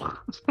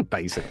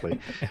 basically.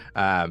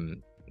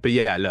 But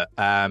yeah, look,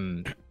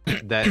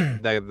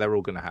 they're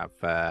all going to have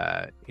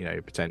you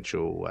know,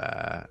 potential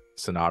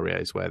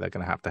scenarios where they're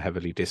going to have to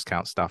heavily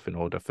discount stuff in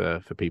order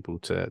for people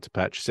to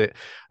purchase it.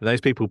 And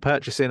those people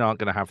purchasing aren't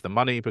going to have the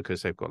money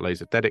because they've got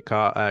loads of credit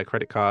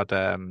card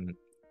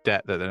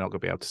debt that they're not going to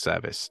be able to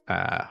service.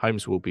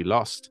 Homes will be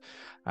lost,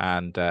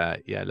 and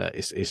yeah, look,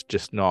 it's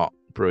just not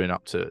brewing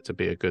up to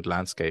be a good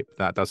landscape.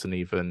 That doesn't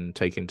even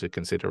take into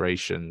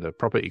consideration the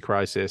property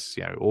crisis,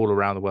 you know, all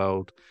around the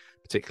world,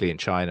 particularly in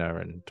China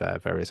and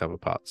various other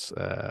parts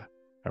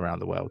around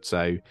the world.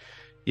 So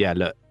yeah,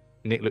 look,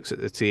 Nick looks at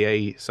the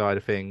TA side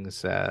of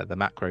things. The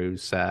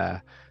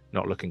macros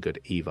not looking good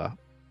either.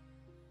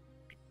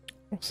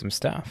 Awesome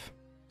stuff.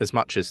 As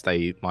much as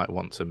they might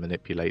want to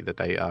manipulate the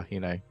data,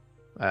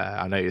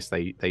 I noticed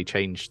they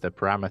changed the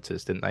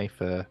parameters, didn't they?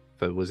 For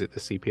was it the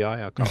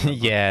CPI? I can't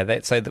remember. Yeah,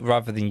 so that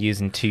rather than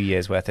using 2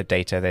 years worth of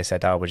data, they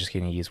said, "Oh, we're just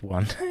going to use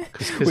one,"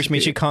 which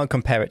means you can't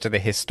compare it to the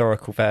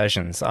historical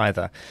versions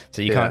either.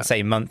 So you can't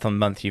say month on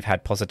month you've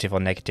had positive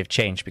or negative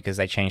change because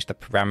they changed the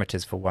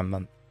parameters for 1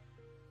 month.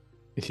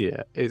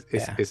 Yeah,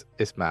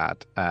 it's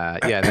mad.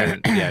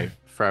 Then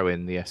throw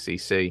in the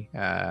SEC,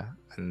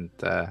 and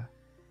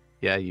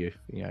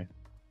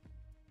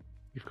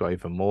you've got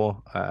even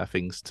more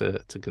things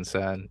to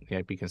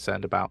be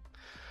concerned about.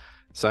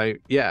 So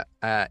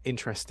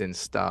interesting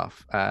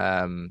stuff.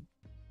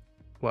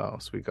 What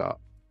else we got?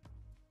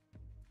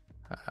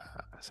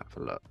 Let's have a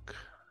look.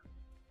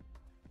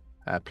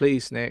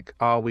 Please, Nick,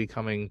 are we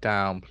coming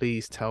down?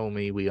 Please tell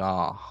me we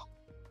are.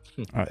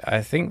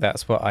 I think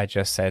that's what I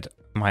just said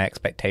my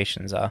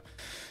expectations are.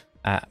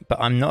 But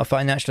I'm not a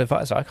financial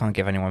advisor. I can't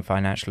give anyone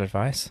financial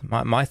advice.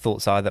 My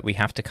thoughts are that we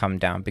have to come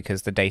down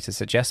because the data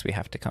suggests we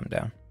have to come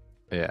down.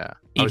 Yeah.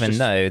 Even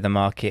though the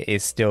market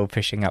is still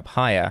pushing up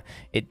higher,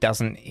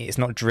 it's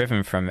not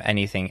driven from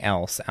anything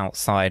else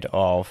outside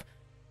of,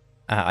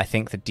 I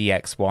think, the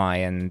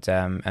DXY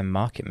and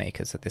market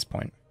makers at this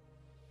point.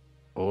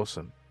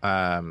 Awesome.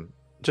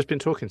 Just been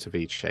talking to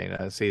VeChain.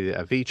 I see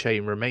that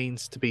VeChain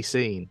remains to be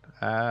seen.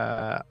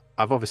 I've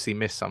obviously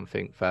missed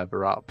something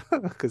further up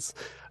because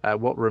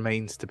what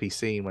remains to be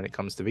seen when it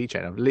comes to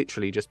VeChain? I've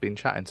literally just been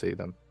chatting to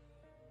them.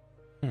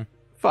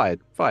 Via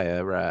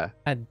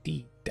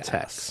Adidas.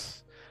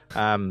 text.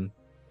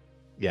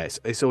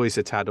 It's always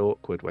a tad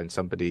awkward when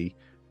somebody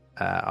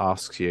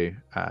asks you,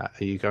 "Are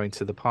you going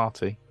to the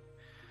party?"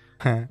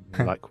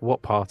 Like,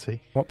 what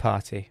party? What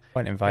party?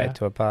 Wasn't invited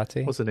to a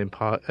party. Wasn't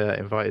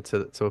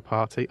invited to a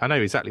party. I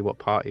know exactly what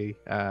party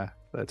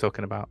they're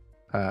talking about.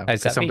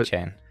 Is that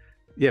VeChain?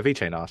 Yeah,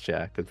 VeChain asked.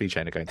 Yeah, because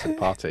VeChain are going to the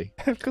party.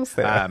 Of course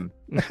they are.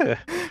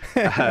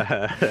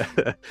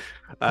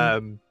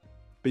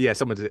 But yeah,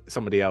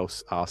 somebody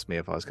else asked me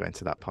if I was going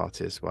to that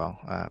party as well,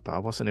 but I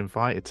wasn't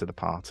invited to the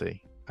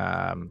party.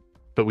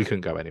 But we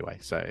couldn't go anyway,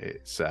 so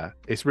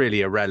it's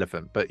really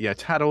irrelevant. But yeah,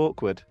 tad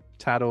awkward.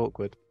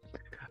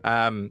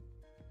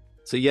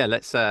 So yeah,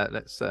 let's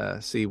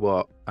see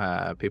what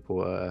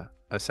people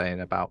are saying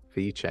about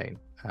VeChain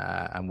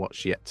and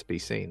what's yet to be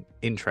seen.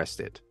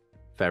 Interested,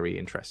 very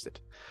interested.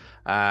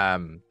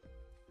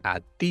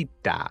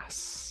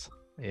 Adidas,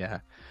 yeah.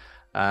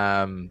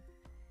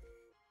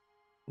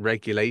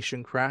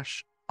 Regulation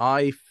crash.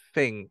 I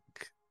think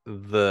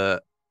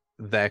that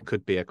there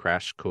could be a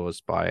crash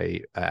caused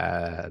by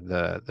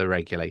the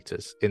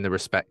regulators in the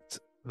respect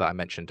that I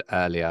mentioned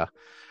earlier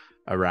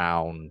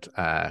around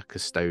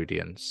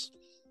custodians,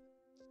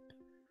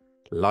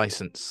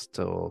 licensed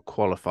or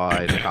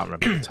qualified. I can't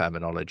remember the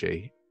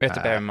terminology. We have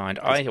to bear in mind,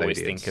 I always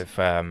think of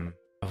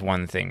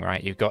one thing,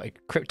 right? You've got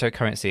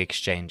cryptocurrency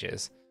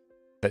exchanges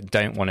that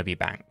don't want to be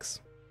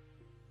banks.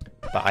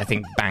 But I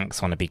think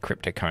banks want to be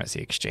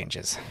cryptocurrency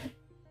exchanges.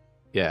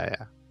 Yeah.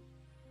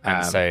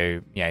 And so,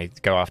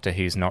 go after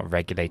who's not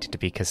regulated to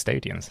be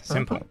custodians.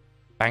 Simple.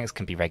 Banks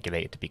can be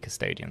regulated to be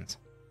custodians.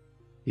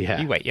 Yeah.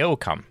 You wait, it'll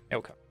come.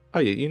 Oh,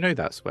 you know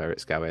that's where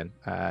it's going.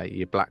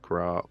 Your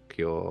BlackRock,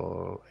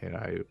 your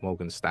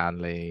Morgan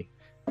Stanley,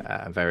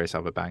 and various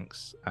other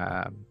banks,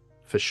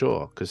 for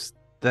sure, because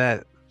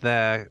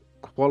they're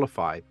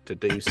qualified to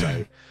do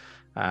so,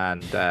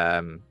 and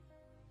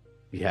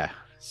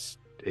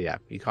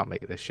you can't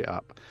make this shit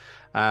up.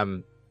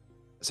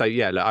 So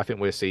yeah, look, I think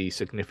we'll see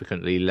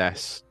significantly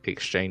less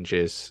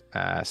exchanges,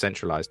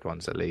 centralized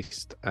ones at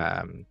least,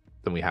 than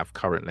we have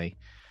currently,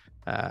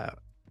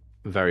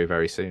 very,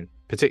 very soon,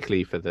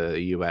 particularly for the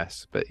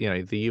US. But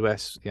the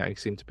US,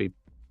 seem to be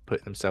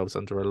putting themselves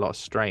under a lot of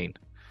strain.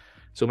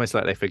 It's almost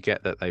like they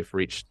forget that they've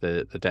reached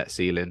the debt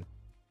ceiling.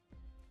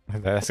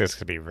 That's just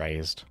to be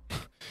raised.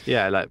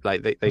 Yeah, like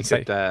they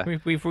could.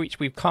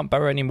 We can't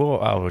borrow anymore.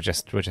 Oh, we'll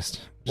just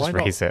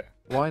raise it.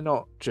 Why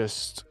not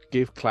just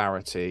give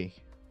clarity,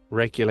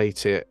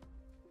 regulate it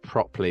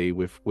properly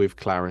with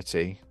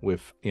clarity,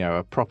 with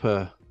a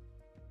proper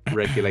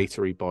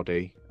regulatory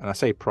body? And I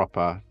say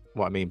proper.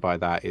 What I mean by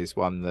that is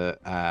one that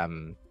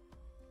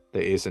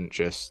isn't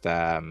just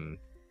in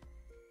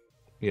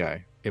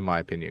my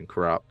opinion,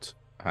 corrupt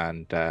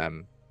and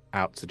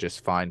out to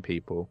just fine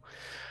people,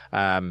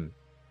 and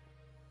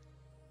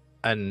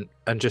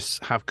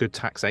just have good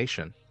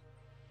taxation.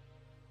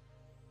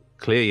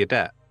 Clear your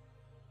debt.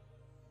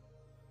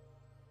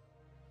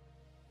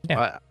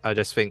 Yeah. I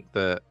just think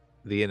that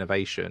the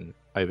innovation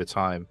over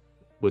time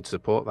would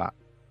support that.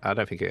 I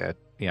don't think it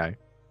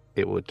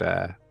would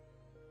on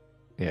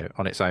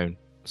its own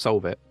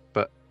solve it,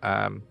 but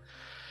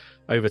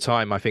over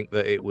time I think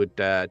that it would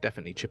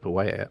definitely chip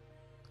away at it.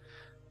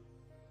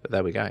 But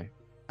there we go.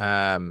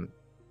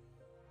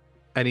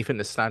 Anything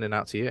that's standing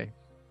out to you?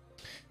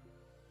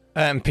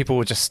 People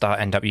will just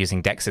end up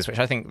using DEXs, which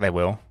I think they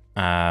will.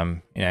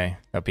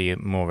 There'll be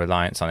more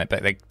reliance on it,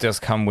 but it does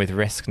come with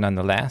risk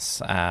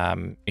nonetheless.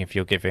 If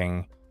you're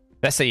giving,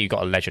 let's say you've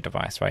got a Ledger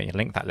device, right? You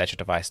link that Ledger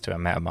device to a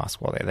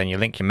MetaMask wallet, then you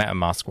link your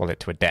MetaMask wallet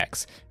to a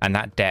DEX, and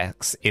that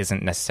DEX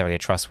isn't necessarily a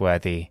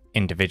trustworthy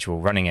individual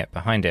running it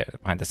behind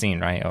the scene,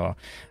 right? Or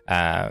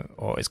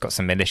it's got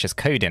some malicious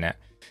code in it,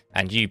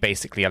 and you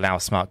basically allow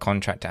a smart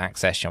contract to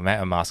access your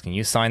MetaMask, and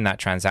you sign that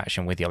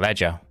transaction with your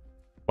Ledger.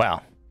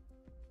 Well,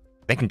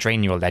 they can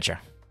drain your Ledger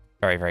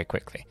very, very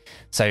quickly.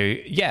 So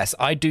yes,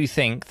 I do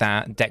think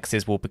that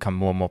DEXs will become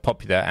more and more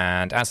popular,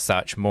 and as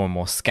such, more and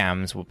more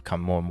scams will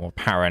become more and more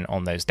apparent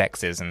on those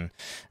DEXs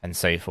and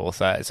so forth.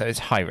 So it's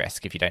high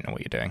risk if you don't know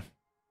what you're doing.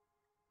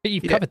 But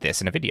you've covered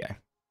this in a video.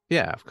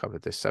 Yeah, I've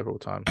covered this several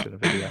times in a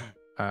video,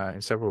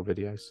 in several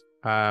videos.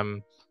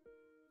 Like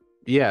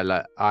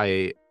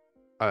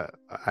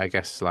I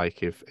guess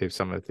like if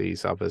some of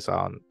these others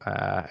aren't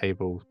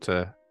able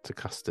to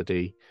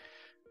custody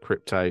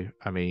crypto,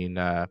 I mean,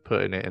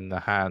 putting it in the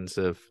hands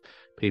of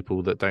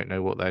people that don't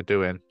know what they're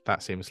doing,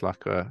 that seems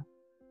like a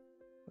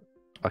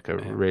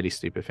really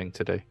stupid thing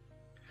to do.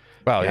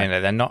 Well,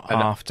 they're not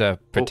after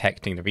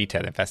protecting the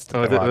retail investor.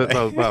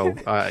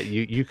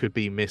 You could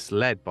be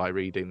misled by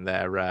reading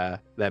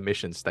their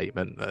mission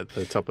statement at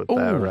the top of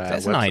their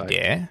that's website. An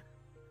idea.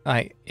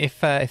 Like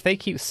if they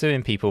keep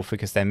suing people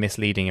because they're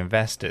misleading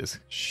investors,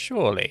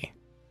 surely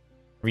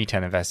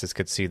retail investors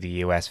could sue the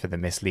US for the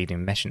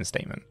misleading mission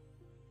statement.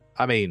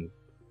 I mean,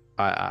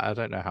 I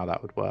don't know how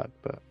that would work,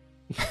 but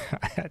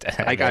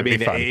I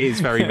mean, it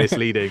is very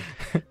misleading.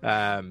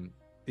 I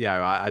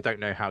don't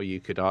know how you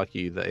could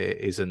argue that it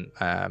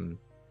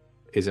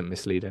isn't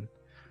misleading.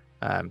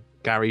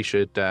 Gary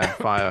should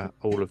fire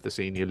all of the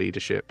senior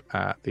leadership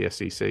at the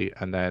SEC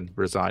and then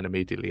resign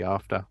immediately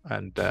after,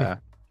 and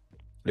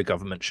the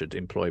government should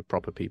employ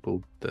proper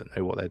people that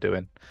know what they're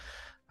doing,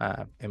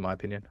 in my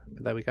opinion.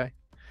 But there we go.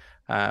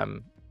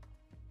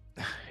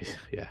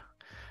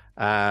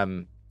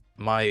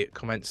 My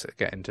comments are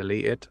getting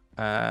deleted.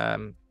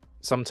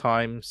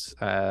 Sometimes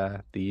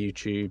the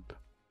YouTube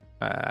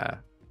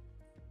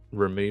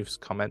removes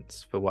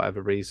comments for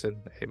whatever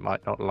reason. It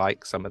might not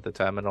like some of the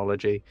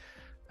terminology.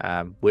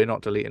 We're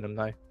not deleting them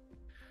though.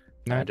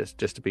 No,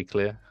 just to be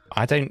clear.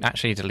 I don't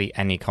actually delete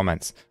any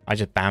comments. I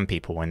just ban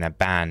people when their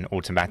ban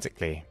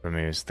automatically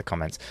removes the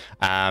comments.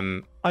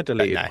 I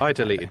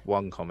deleted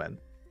one comment.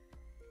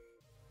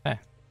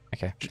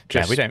 Okay.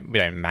 We don't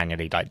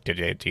manually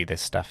do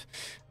this stuff.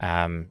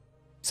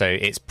 So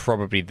it's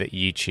probably that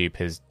YouTube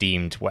has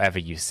deemed whatever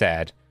you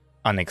said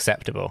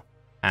unacceptable.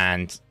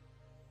 And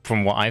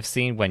from what I've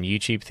seen, when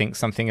YouTube thinks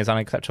something is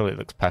unacceptable, it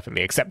looks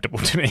perfectly acceptable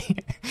to me.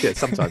 Yeah,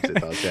 sometimes it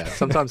does. Yeah,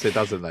 sometimes it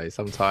doesn't though.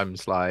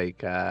 Sometimes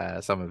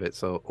some of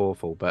it's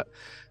awful. But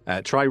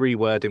try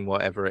rewording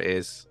whatever it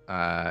is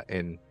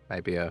in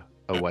maybe a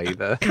way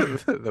that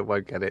that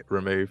won't get it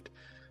removed.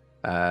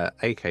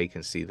 AK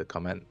can see the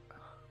comment.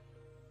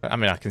 I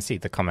mean, I can see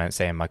the comment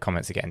saying my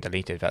comments are getting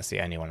deleted. That's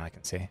the only one I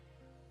can see.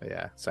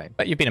 Yeah, same.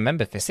 But you've been a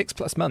member for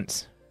 6+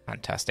 months.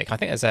 Fantastic. I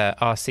think as a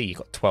RC, you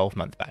got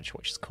 12-month badge,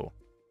 which is cool.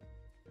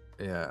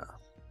 Yeah.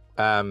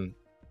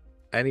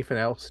 Anything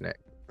else, Nick,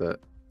 that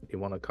you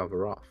want to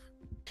cover off?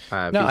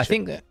 No, I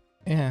think that,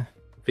 yeah.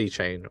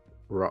 VeChain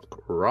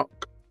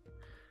rock.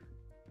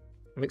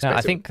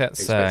 I think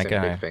that's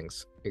big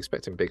things.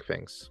 Expecting big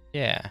things.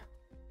 Yeah.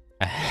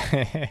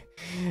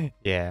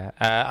 Yeah,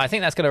 I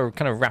think that's going to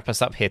kind of wrap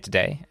us up here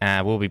today.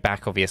 We'll be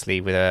back,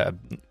 obviously, with a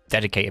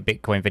dedicated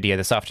Bitcoin video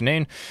this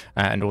afternoon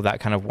and all that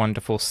kind of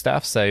wonderful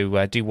stuff.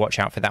 So do watch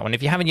out for that one.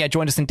 If you haven't yet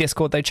joined us in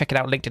Discord, though, check it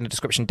out, linked in the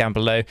description down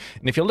below.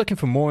 And if you're looking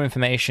for more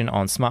information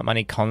on smart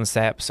money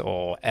concepts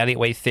or Elliott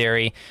Wave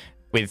theory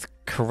with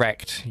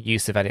correct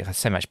use of Elliott, there's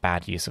so much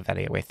bad use of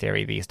Elliott Wave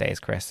theory these days,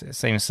 Chris. It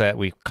seems that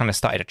we've kind of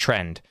started a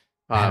trend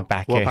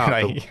back what in.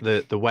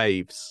 About the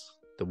waves?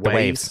 The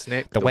waves,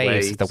 Nick. The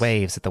waves.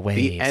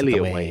 The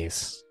Elliott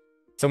waves.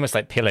 It's almost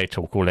like pillow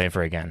talk all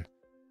over again.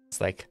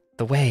 It's like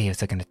the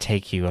waves are going to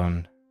take you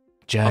on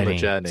journey.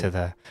 To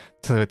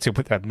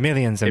the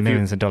millions and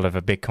millions of dollars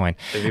of Bitcoin.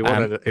 If you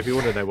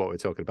want to know what we're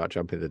talking about,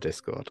 jump in the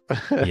Discord.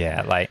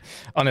 Yeah, like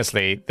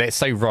honestly, it's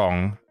so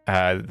wrong.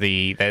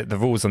 The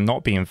rules are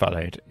not being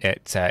followed.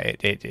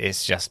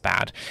 It's just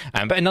bad.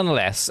 But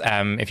nonetheless,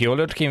 if you're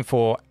looking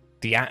for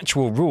the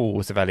actual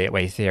rules of Elliott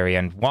Wave theory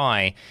and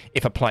why,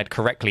 if applied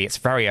correctly, it's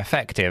very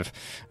effective,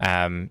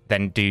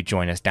 then do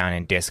join us down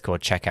in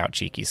Discord. Check out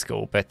Cheeky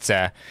School. But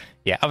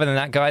yeah, other than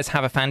that, guys,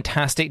 have a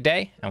fantastic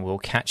day, and we'll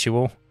catch you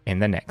all in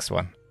the next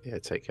one. Yeah,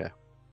 take care.